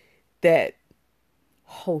see that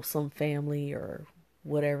wholesome family or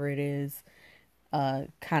whatever it is,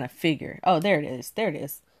 kind of figure. Oh, there it is.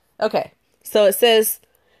 Okay. So it says,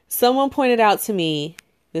 someone pointed out to me,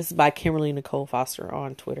 this is by Kimberly Nicole Foster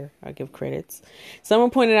on Twitter. I give credits.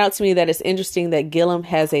 Someone pointed out to me that it's interesting that Gillum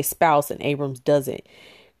has a spouse and Abrams doesn't.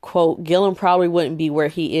 Quote, Gillum probably wouldn't be where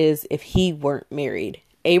he is if he weren't married.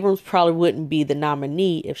 Abrams probably wouldn't be the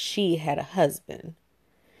nominee if she had a husband.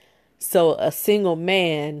 So a single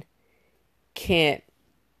man can't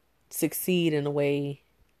succeed in a way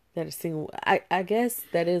that a single... I guess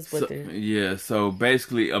that is what they're... Yeah, so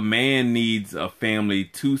basically a man needs a family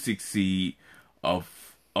to succeed.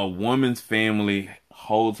 A woman's family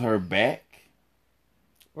holds her back.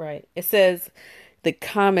 Right. It says... The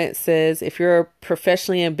comment says, if you're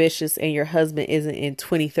professionally ambitious and your husband isn't in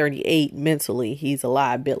 2038 mentally, he's a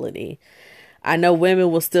liability. I know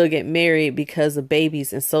women will still get married because of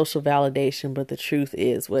babies and social validation, but the truth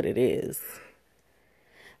is what it is.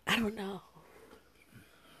 I don't know.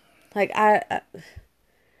 Like, I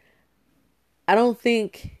don't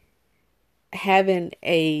think having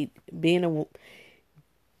being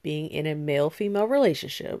in a male-female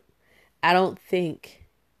relationship, I don't think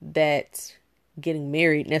that getting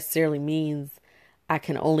married necessarily means I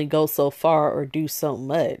can only go so far or do so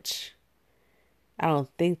much. I don't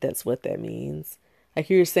think that's what that means. Like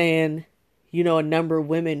you're saying, a number of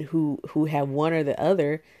women who have one or the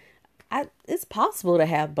other. It's possible to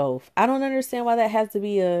have both. I don't understand why that has to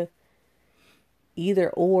be a either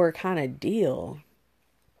or kind of deal.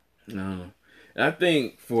 No. I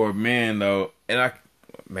think for a man though, and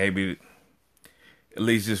maybe at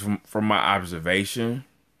least just from my observation,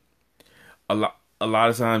 a lot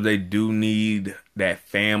of times they do need that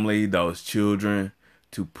family, those children,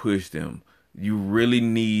 to push them. You really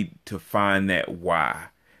need to find that why.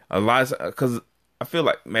 Because I feel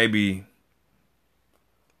like maybe...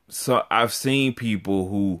 So I've seen people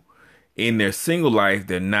who, in their single life,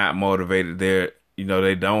 they're not motivated.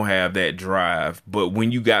 They don't have that drive. But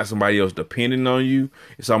when you got somebody else depending on you,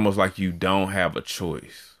 it's almost like you don't have a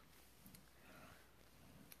choice.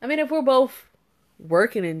 I mean, if we're both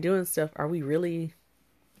working and doing stuff, are we really...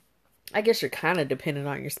 I guess you're kind of dependent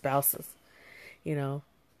on your spouses, not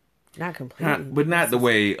completely. But not the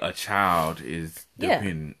way a child is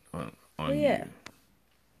dependent on you.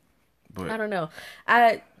 But I don't know.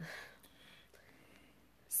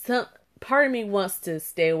 Some part of me wants to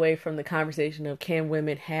stay away from the conversation of can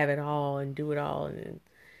women have it all and do it all, and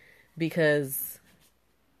because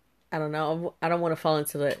I don't know, I don't want to fall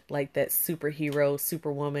into that superhero,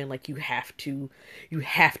 superwoman, like you have to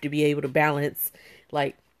be able to balance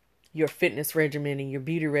like your fitness regimen and your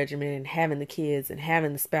beauty regimen and having the kids and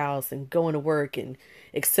having the spouse and going to work and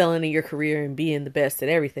excelling in your career and being the best at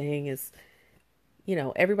everything. Is,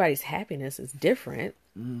 everybody's happiness is different.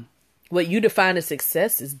 Mm. What you define as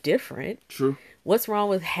success is different. True. What's wrong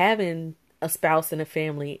with having a spouse and a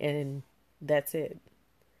family and that's it?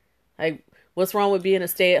 Like, what's wrong with being a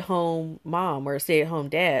stay-at-home mom or a stay-at-home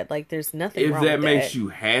dad? Like, there's nothing wrong with that. If that makes you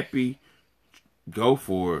happy, go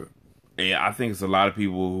for it. And I think it's a lot of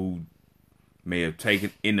people who may have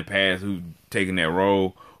taken in the past, who've taken that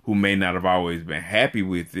role, who may not have always been happy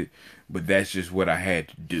with it, but that's just what I had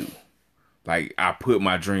to do. Like, I put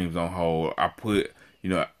my dreams on hold. I put,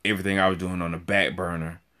 everything I was doing on the back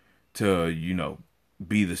burner to,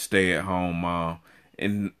 be the stay-at-home mom.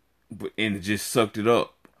 And it just sucked it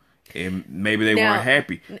up. And maybe they weren't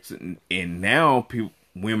happy. And now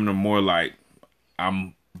women are more like,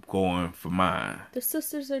 I'm going for mine. The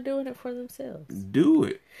sisters are doing it for themselves. Do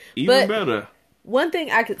it. Even better. One thing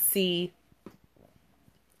I could see,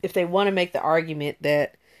 if they want to make the argument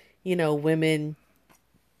that, women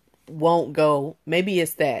won't go, maybe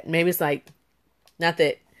it's that. Maybe it's like, not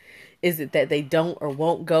that, is it that they don't or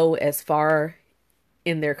won't go as far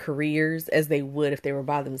in their careers as they would if they were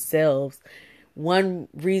by themselves. One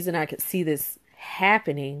reason I could see this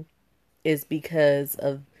happening is because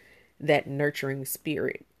of that nurturing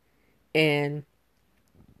spirit. And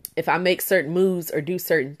if I make certain moves or do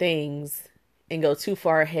certain things and go too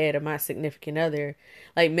far ahead of my significant other,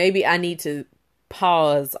 like maybe I need to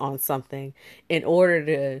pause on something in order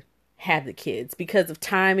to have the kids because of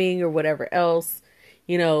timing or whatever else.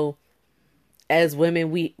 As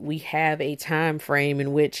women, we have a time frame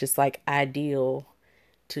in which it's like ideal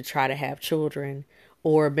to try to have children,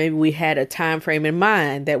 or maybe we had a time frame in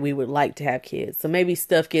mind that we would like to have kids. So maybe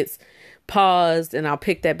stuff gets paused and I'll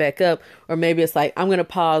pick that back up, or maybe it's like I'm going to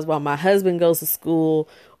pause while my husband goes to school,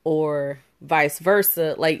 or vice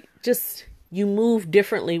versa. Like, just you move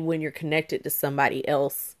differently when you're connected to somebody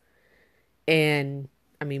else. And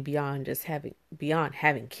I mean, beyond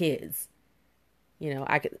having kids,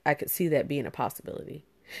 I could see that being a possibility.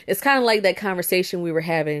 It's kind of like that conversation we were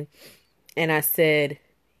having, and I said,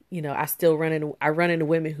 I run into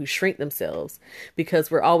women who shrink themselves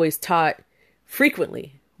because we're always taught,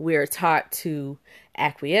 frequently, we're taught to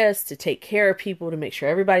acquiesce, to take care of people, to make sure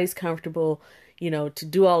everybody's comfortable, to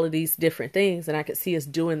do all of these different things. And I could see us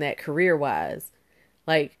doing that career-wise.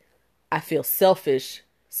 Like, I feel selfish,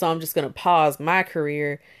 so I'm just going to pause my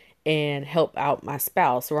career and help out my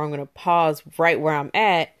spouse, or I'm going to pause right where I'm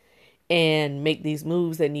at and make these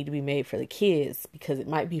moves that need to be made for the kids because it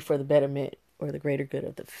might be for the betterment or the greater good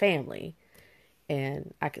of the family.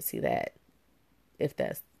 And I could see that if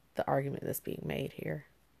that's the argument that's being made here.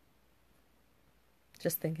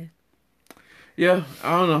 Just thinking. Yeah,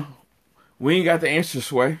 I don't know. We ain't got the answer,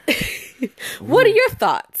 Sway. What are your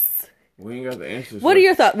thoughts? We ain't got the answer. What are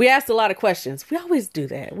your thoughts? We asked a lot of questions. We always do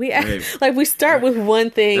that. We start with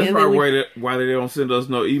one thing. That's and probably why they don't send us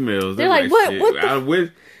no emails. They're like, what's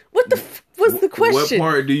the question?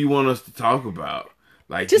 What part do you want us to talk about?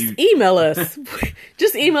 Like, just email us.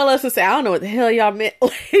 Just email us and say, I don't know what the hell y'all meant.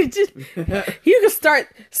 You can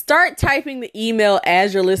start typing the email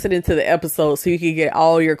as you're listening to the episode so you can get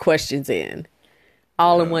all your questions in.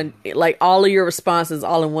 In one, like all of your responses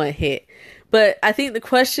all in one hit. But I think the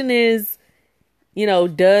question is,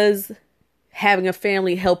 does having a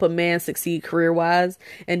family help a man succeed career-wise?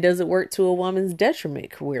 And does it work to a woman's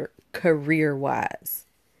detriment career-wise?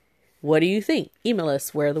 What do you think? Email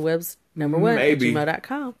us,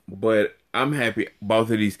 wherethewebs1@gmail.com. But I'm happy both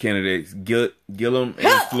of these candidates, Gillum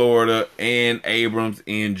in Florida and Abrams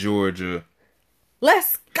in Georgia,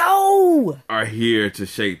 let's go, are here to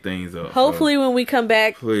shake things up. Hopefully when we come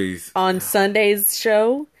back on Sunday's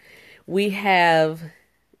show, we're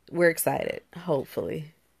excited.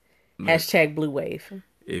 Hopefully. #Blue Wave.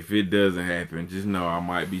 If it doesn't happen, just know I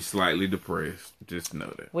might be slightly depressed. Just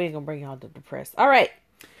know that. We ain't gonna bring y'all to depressed. All right.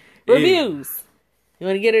 Reviews. You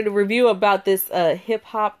want to get into a review about this hip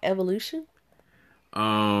hop evolution?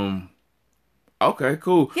 Okay,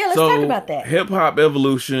 cool. Yeah, let's talk about that. Hip Hop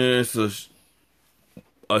Evolution is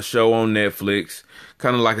a show on Netflix,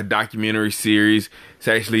 kind of like a documentary series. It's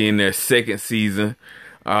actually in their second season,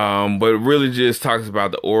 but it really just talks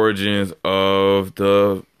about the origins of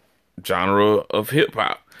the genre of hip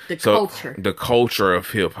hop, the culture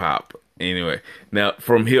of hip hop, anyway, now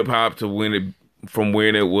from hip hop to from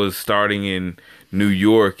when it was starting in New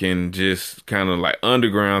York and just kind of like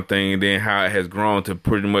underground thing, and then how it has grown to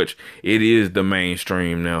pretty much it is the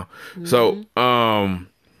mainstream now. Mm-hmm. So,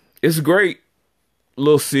 it's a great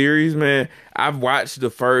little series, man. I've watched the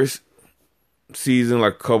first season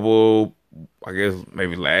like a couple, I guess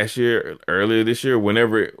maybe last year, earlier this year,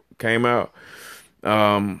 whenever it came out.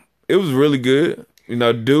 It was really good. You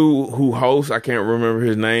know, dude who hosts, I can't remember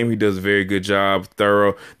his name. He does a very good job,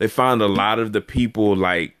 thorough. They find a lot of the people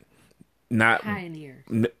like not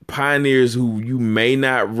pioneers who you may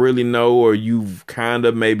not really know, or you've kind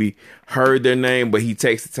of maybe heard their name, but he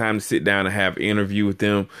takes the time to sit down and have an interview with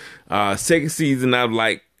them. Second season,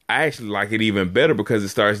 I actually like it even better because it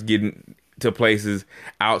starts getting to places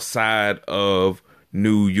outside of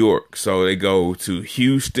New York. So they go to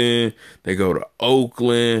Houston, they go to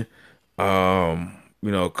Oakland, a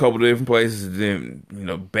couple of different places, then,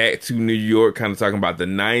 back to New York, kind of talking about the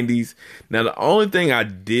 90s. Now, the only thing I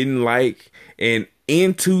didn't like, and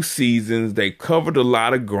in 2 seasons, they covered a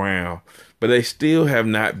lot of ground, but they still have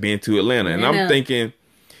not been to Atlanta. And I'm thinking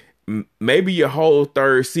maybe your whole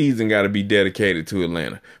 3rd season got to be dedicated to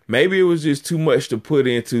Atlanta. Maybe it was just too much to put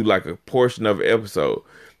into like a portion of an episode.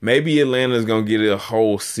 Maybe Atlanta's going to get a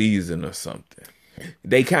whole season or something.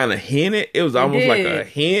 They kind of hinted. It was almost like a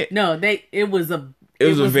hint. No, it was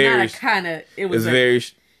very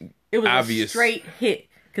obvious. A straight hit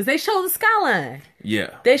because they showed the skyline.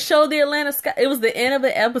 Yeah, they showed the Atlanta sky. It was the end of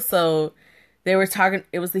the episode. They were talking.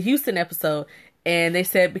 It was the Houston episode, and they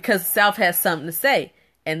said because the South has something to say,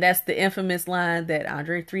 and that's the infamous line that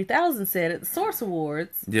Andre 3000 said at the Source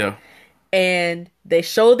Awards. Yeah. And they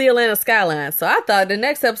showed the Atlanta skyline. So I thought the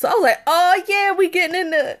next episode, I was like, oh yeah, we getting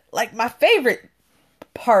into like my favorite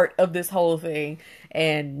part of this whole thing.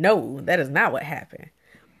 And no, that is not what happened.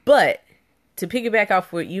 But to piggyback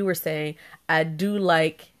off what you were saying, I do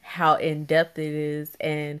like how in-depth it is.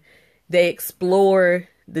 And they explore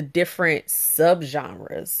the different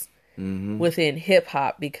subgenres within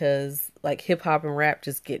hip-hop, because like hip-hop and rap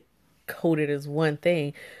just get coded as one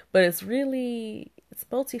thing. But it's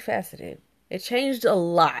multifaceted. It changed a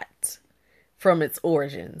lot from its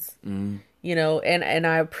origins, and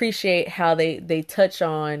I appreciate how they touch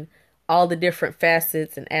on all the different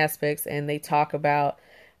facets and aspects, and they talk about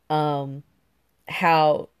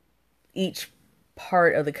how each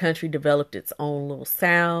part of the country developed its own little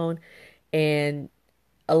sound, and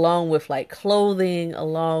along with like clothing,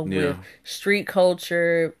 with street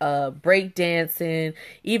culture, break dancing,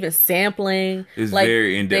 even sampling. It's like,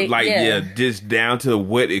 very in depth. Just down to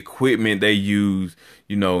what equipment they use,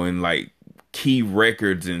 and like key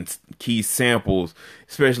records and key samples.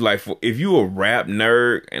 Especially like if you a rap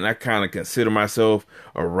nerd, and I kind of consider myself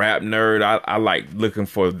a rap nerd, I like looking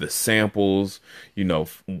for the samples.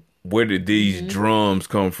 Where did these drums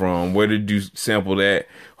come from? Where did you sample that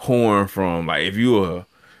horn from? Like if you a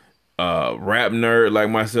rap nerd like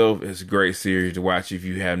myself, it's a great series to watch if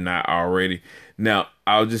you have not already. Now,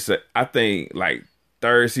 I'll just say, I think like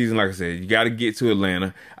 3rd season, like I said, you got to get to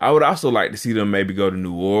Atlanta. I would also like to see them maybe go to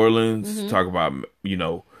New Orleans, talk about,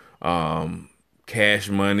 Cash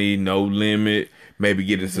Money, No Limit, maybe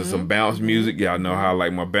get into some bounce music. Y'all know how I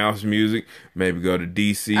like my bounce music. Maybe go to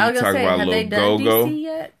DC, talk about a little go-go.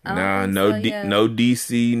 Nah, no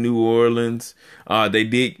DC, New Orleans. They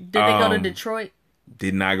did. Did they go to Detroit?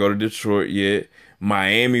 Did not go to Detroit yet.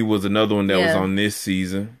 Miami was another one that was on this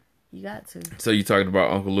season. You got to. So you talked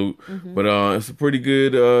about Uncle Luke. But it's a pretty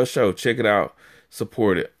good show. Check it out.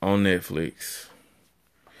 Support it on Netflix.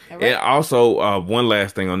 Right. And also, one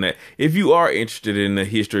last thing on that. If you are interested in the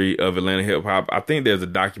history of Atlanta hip hop, I think there's a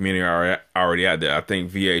documentary already out there. I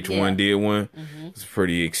think VH1 did one. It's a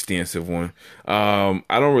pretty extensive one. I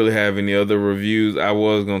don't really have any other reviews. I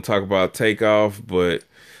was going to talk about Takeoff, but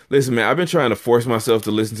listen, man, I've been trying to force myself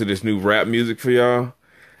to listen to this new rap music for y'all.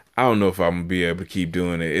 I don't know if I'm going to be able to keep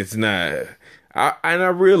doing it. It's not. I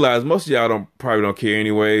realize most of y'all probably don't care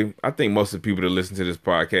anyway. I think most of the people that listen to this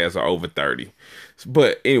podcast are over 30.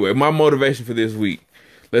 But anyway, my motivation for this week,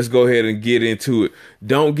 let's go ahead and get into it.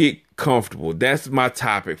 Don't get comfortable. That's my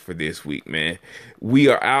topic for this week, man. We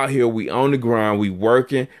are out here. We on the grind. We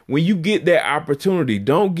working. When you get that opportunity,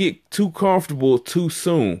 don't get too comfortable too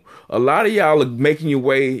soon. A lot of y'all are making your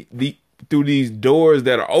way through these doors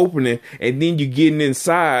that are opening, and then you're getting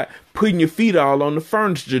inside, putting your feet all on the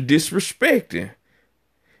furniture, disrespecting.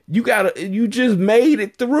 You just made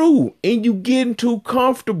it through, and you getting too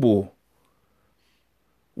comfortable.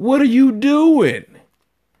 What are you doing?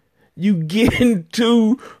 You getting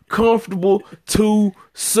too comfortable too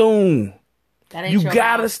soon. You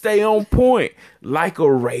gotta stay on point like a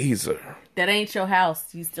razor. That ain't your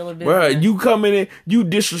house. You still a visitor. Bro, you coming in, you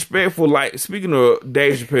disrespectful. Like, speaking of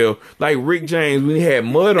Dave Chappelle, like Rick James when he had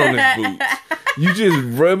mud on his boots. You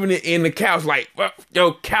just rubbing it in the couch like,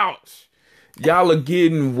 yo, couch. Y'all are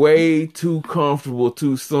getting way too comfortable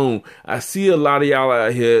too soon. I see a lot of y'all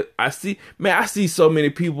out here. I see so many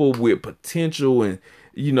people with potential and,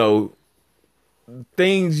 you know,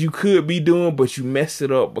 things you could be doing, but you mess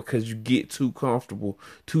it up because you get too comfortable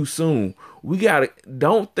too soon.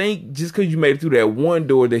 Don't think just because you made it through that one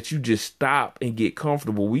door that you just stop and get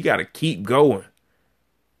comfortable. We got to keep going.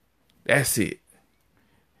 That's it.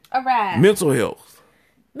 All right. Mental health.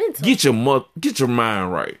 Get your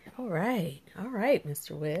mind right. All right,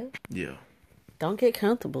 Mr. Webb. Yeah. Don't get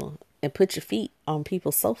comfortable and put your feet on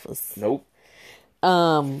people's sofas. Nope.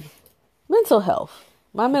 Mental health.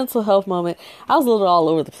 My mental health moment. I was a little all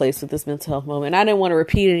over the place with this mental health moment. I didn't want to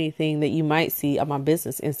repeat anything that you might see on my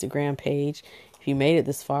business Instagram page. If you made it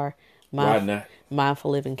this far. Why not?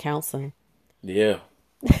 Mindful Living Counseling. Yeah.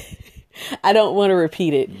 I don't want to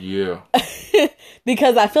repeat it. Yeah.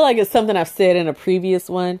 Because I feel like it's something I've said in a previous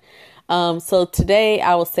one. So today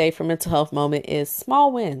I will say for mental health moment is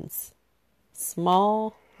small wins.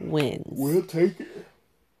 Small wins. We'll take it.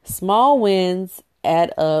 Small wins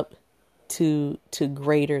add up to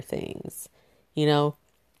greater things, you know,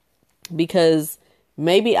 because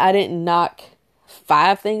maybe I didn't knock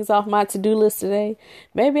 5 things off my to-do list today.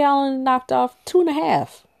 Maybe I only knocked off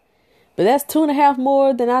 2.5, but that's 2.5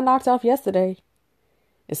 more than I knocked off yesterday,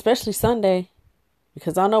 especially Sunday,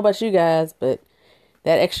 because I don't know about you guys, but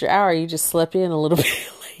that extra hour you just slept in a little bit.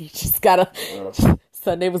 You just gotta,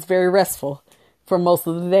 Sunday was very restful for most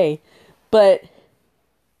of the day, but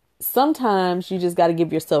sometimes you just got to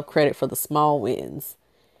give yourself credit for the small wins.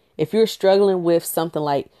 If you're struggling with something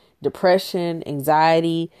like depression,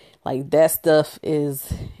 anxiety, like that stuff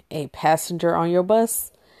is a passenger on your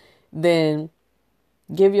bus, then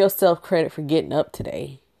give yourself credit for getting up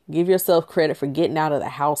today. Give yourself credit for getting out of the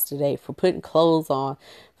house today, for putting clothes on,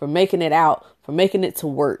 for making it out, for making it to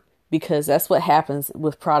work, because that's what happens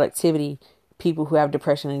with productivity. People who have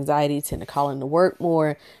depression and anxiety tend to call into work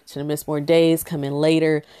more, tend to miss more days, come in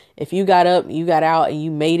later. If you got up, you got out, and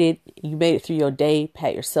you made it through your day,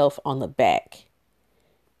 pat yourself on the back.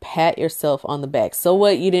 Pat yourself on the back. So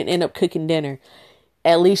what? You didn't end up cooking dinner.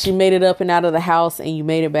 At least you made it up and out of the house and you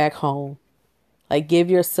made it back home. Like,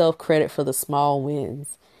 give yourself credit for the small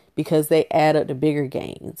wins because they add up to bigger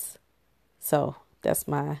gains. So that's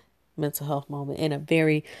my mental health moment in a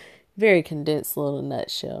very, very condensed little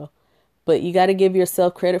nutshell. But you got to give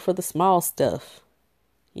yourself credit for the small stuff.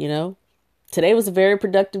 You know, today was a very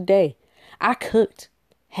productive day. I cooked.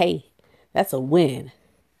 Hey, that's a win.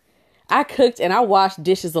 I cooked and I washed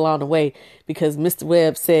dishes along the way because Mr.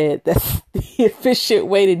 Webb said that's the efficient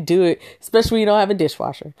way to do it, especially when you don't have a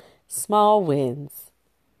dishwasher. Small wins.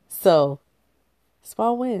 So,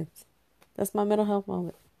 small wins. That's my mental health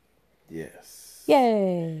moment. Yes.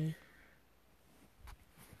 Yay.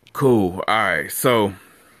 Cool. All right. So,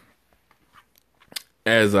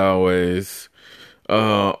 as always,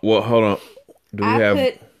 hold on.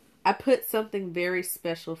 I put something very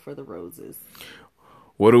special for the roses.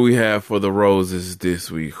 What do we have for the roses this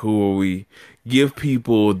week? Who are we? Give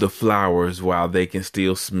people the flowers while they can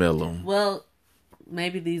still smell them. Well,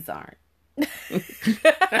 maybe these aren't.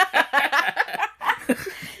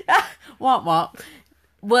 Womp womp.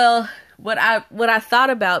 Well, what I thought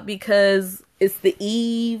about, because it's the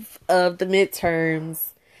eve of the midterms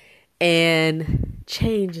and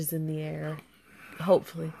change is in the air,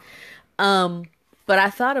 hopefully. But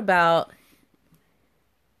I thought about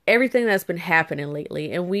everything that's been happening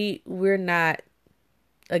lately, and we're not,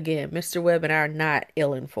 again, Mr. Webb and I are not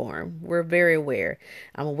ill-informed. We're very aware.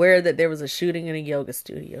 I'm aware that there was a shooting in a yoga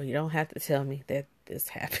studio. You don't have to tell me that this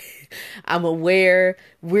happened. I'm aware.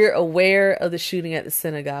 We're aware of the shooting at the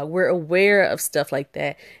synagogue. We're aware of stuff like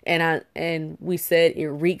that. And we said it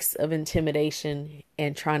reeks of intimidation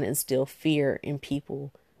and trying to instill fear in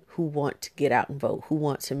people who want to get out and vote, who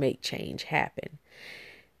want to make change happen.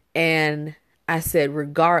 And I said,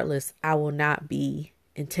 regardless, I will not be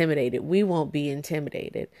intimidated. We won't be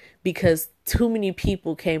intimidated because too many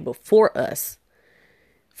people came before us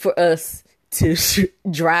for us to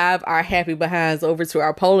drive our happy behinds over to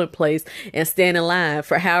our polling place and stand in line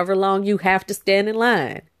for however long you have to stand in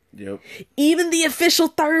line. Yep. Even the official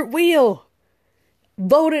third wheel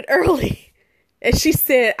voted early. And she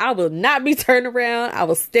said, I will not be turned around. I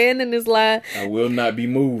will stand in this line. I will not be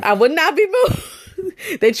moved. I will not be moved.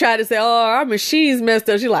 They tried to say, oh, our machine's messed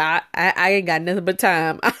up. She's like, I ain't got nothing but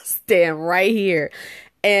time. I stand right here.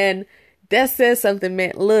 And that says something,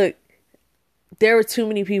 man. Look, there were too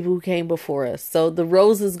many people who came before us. So the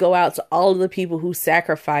roses go out to all of the people who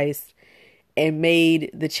sacrificed and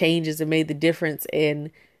made the changes and made the difference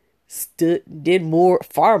and did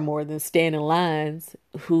far more than stand in lines,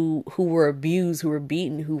 who were abused, who were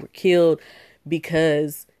beaten, who were killed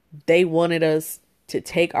because they wanted us to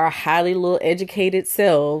take our highly little educated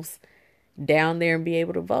selves down there and be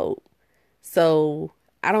able to vote. So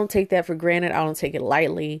I don't take that for granted. I don't take it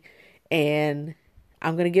lightly. And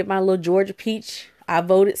I'm going to get my little Georgia Peach I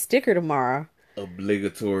voted sticker tomorrow.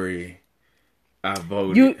 Obligatory. I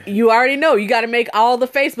voted. You already know. You got to make all the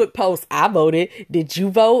Facebook posts. I voted. Did you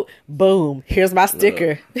vote? Boom. Here's my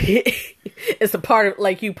sticker. It's a part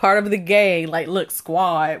of part of the gang. Like, look,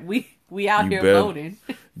 squad. We out here voting.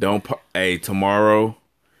 Tomorrow.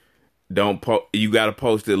 You got to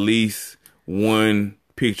post at least one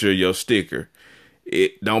picture of your sticker.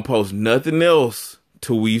 Don't post nothing else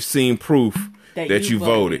till we've seen proof that you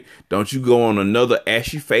voted. Don't you go on another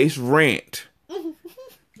ashy face rant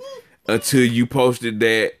until you posted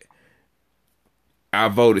that I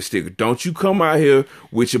voted sticker. Don't you come out here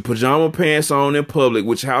with your pajama pants on in public,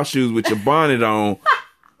 with your house shoes, with your bonnet on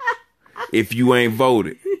if you ain't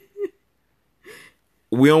voted.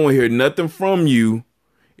 We don't hear nothing from you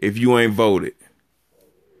if you ain't voted.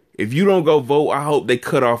 If you don't go vote, I hope they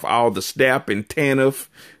cut off all the SNAP and TANF.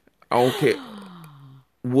 I don't care.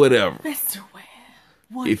 Whatever. Mr.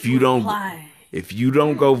 Webb, if you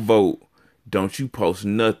don't go vote, don't you post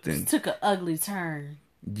nothing. This took an ugly turn.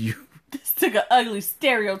 This took an ugly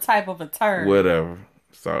stereotype of a turn. Whatever.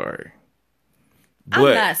 Sorry.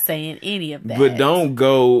 I'm not saying any of that. But don't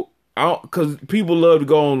go out, because people love to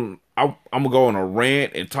go on. I'm gonna go on a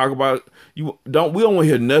rant and talk about you. We don't want to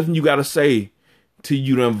hear nothing you gotta say till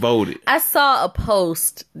you done voted. I saw a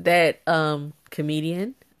post that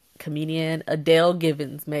comedian Adele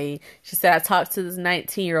Givens made. She said, I talked to this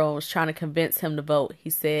 19-year-old, was trying to convince him to vote. He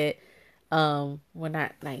said, well,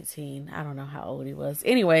 not 19. I don't know how old he was.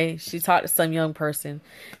 Anyway, she talked to some young person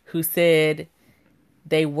who said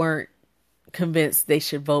they weren't convinced they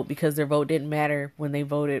should vote because their vote didn't matter when they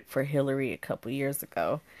voted for Hillary a couple years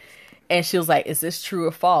ago. And she was like, is this true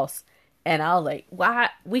or false? And I was like, why?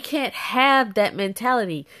 We can't have that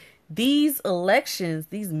mentality. These elections,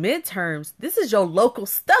 these midterms, this is your local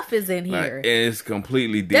stuff is in here. And it's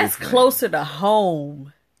completely different. That's closer to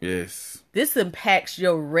home. Yes. This impacts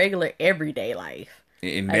your regular everyday life.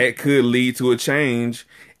 And that could lead to a change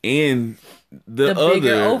in the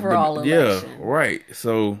bigger overall election. Yeah, right.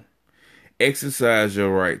 So exercise your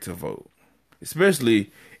right to vote.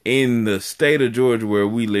 Especially in the state of Georgia where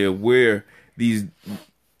we live, where the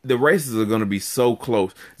races are going to be so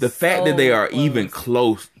close. The fact that they are even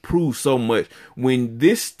close proves so much. When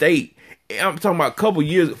this state, I'm talking about a couple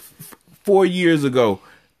years, 4 years ago,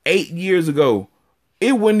 8 years ago,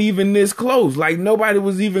 it wasn't even this close. Like, nobody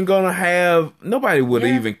was even going to have, nobody would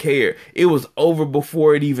have even cared. It was over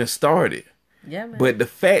before it even started. Yeah, man. But the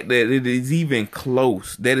fact that it is even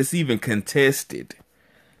close, that it's even contested,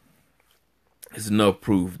 is enough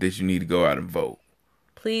proof that you need to go out and vote.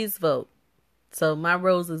 Please vote. So my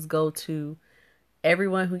roses go to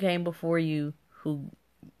everyone who came before you, who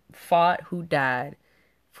fought, who died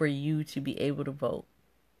for you to be able to vote.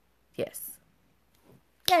 Yes.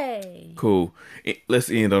 Yay. Cool. Let's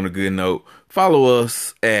end on a good note. Follow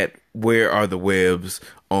us at Where Are the Webs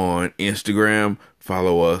on Instagram.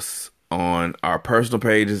 Follow us on our personal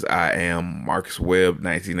pages. I am Marcus Webb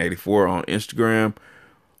 1984 on Instagram.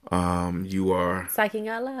 You are Psyching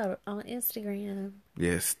Out Loud on Instagram.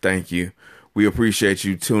 Yes, thank you. We appreciate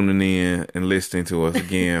you tuning in and listening to us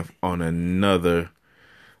again on another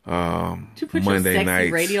Did you put Monday your sexy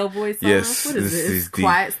night radio voice on? Yes, What is this? the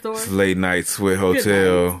Quiet Storm? Late Night Sweat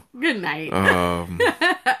Hotel. Good night.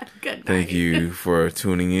 Good night. Thank you for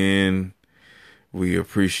tuning in. We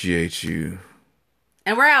appreciate you.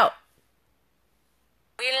 And we're out.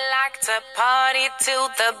 We like to party till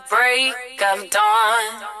the break of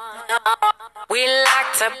dawn. We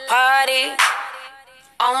like to party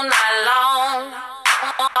all night long.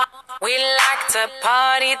 We like to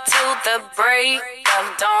party till the break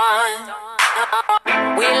of dawn.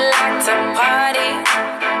 We like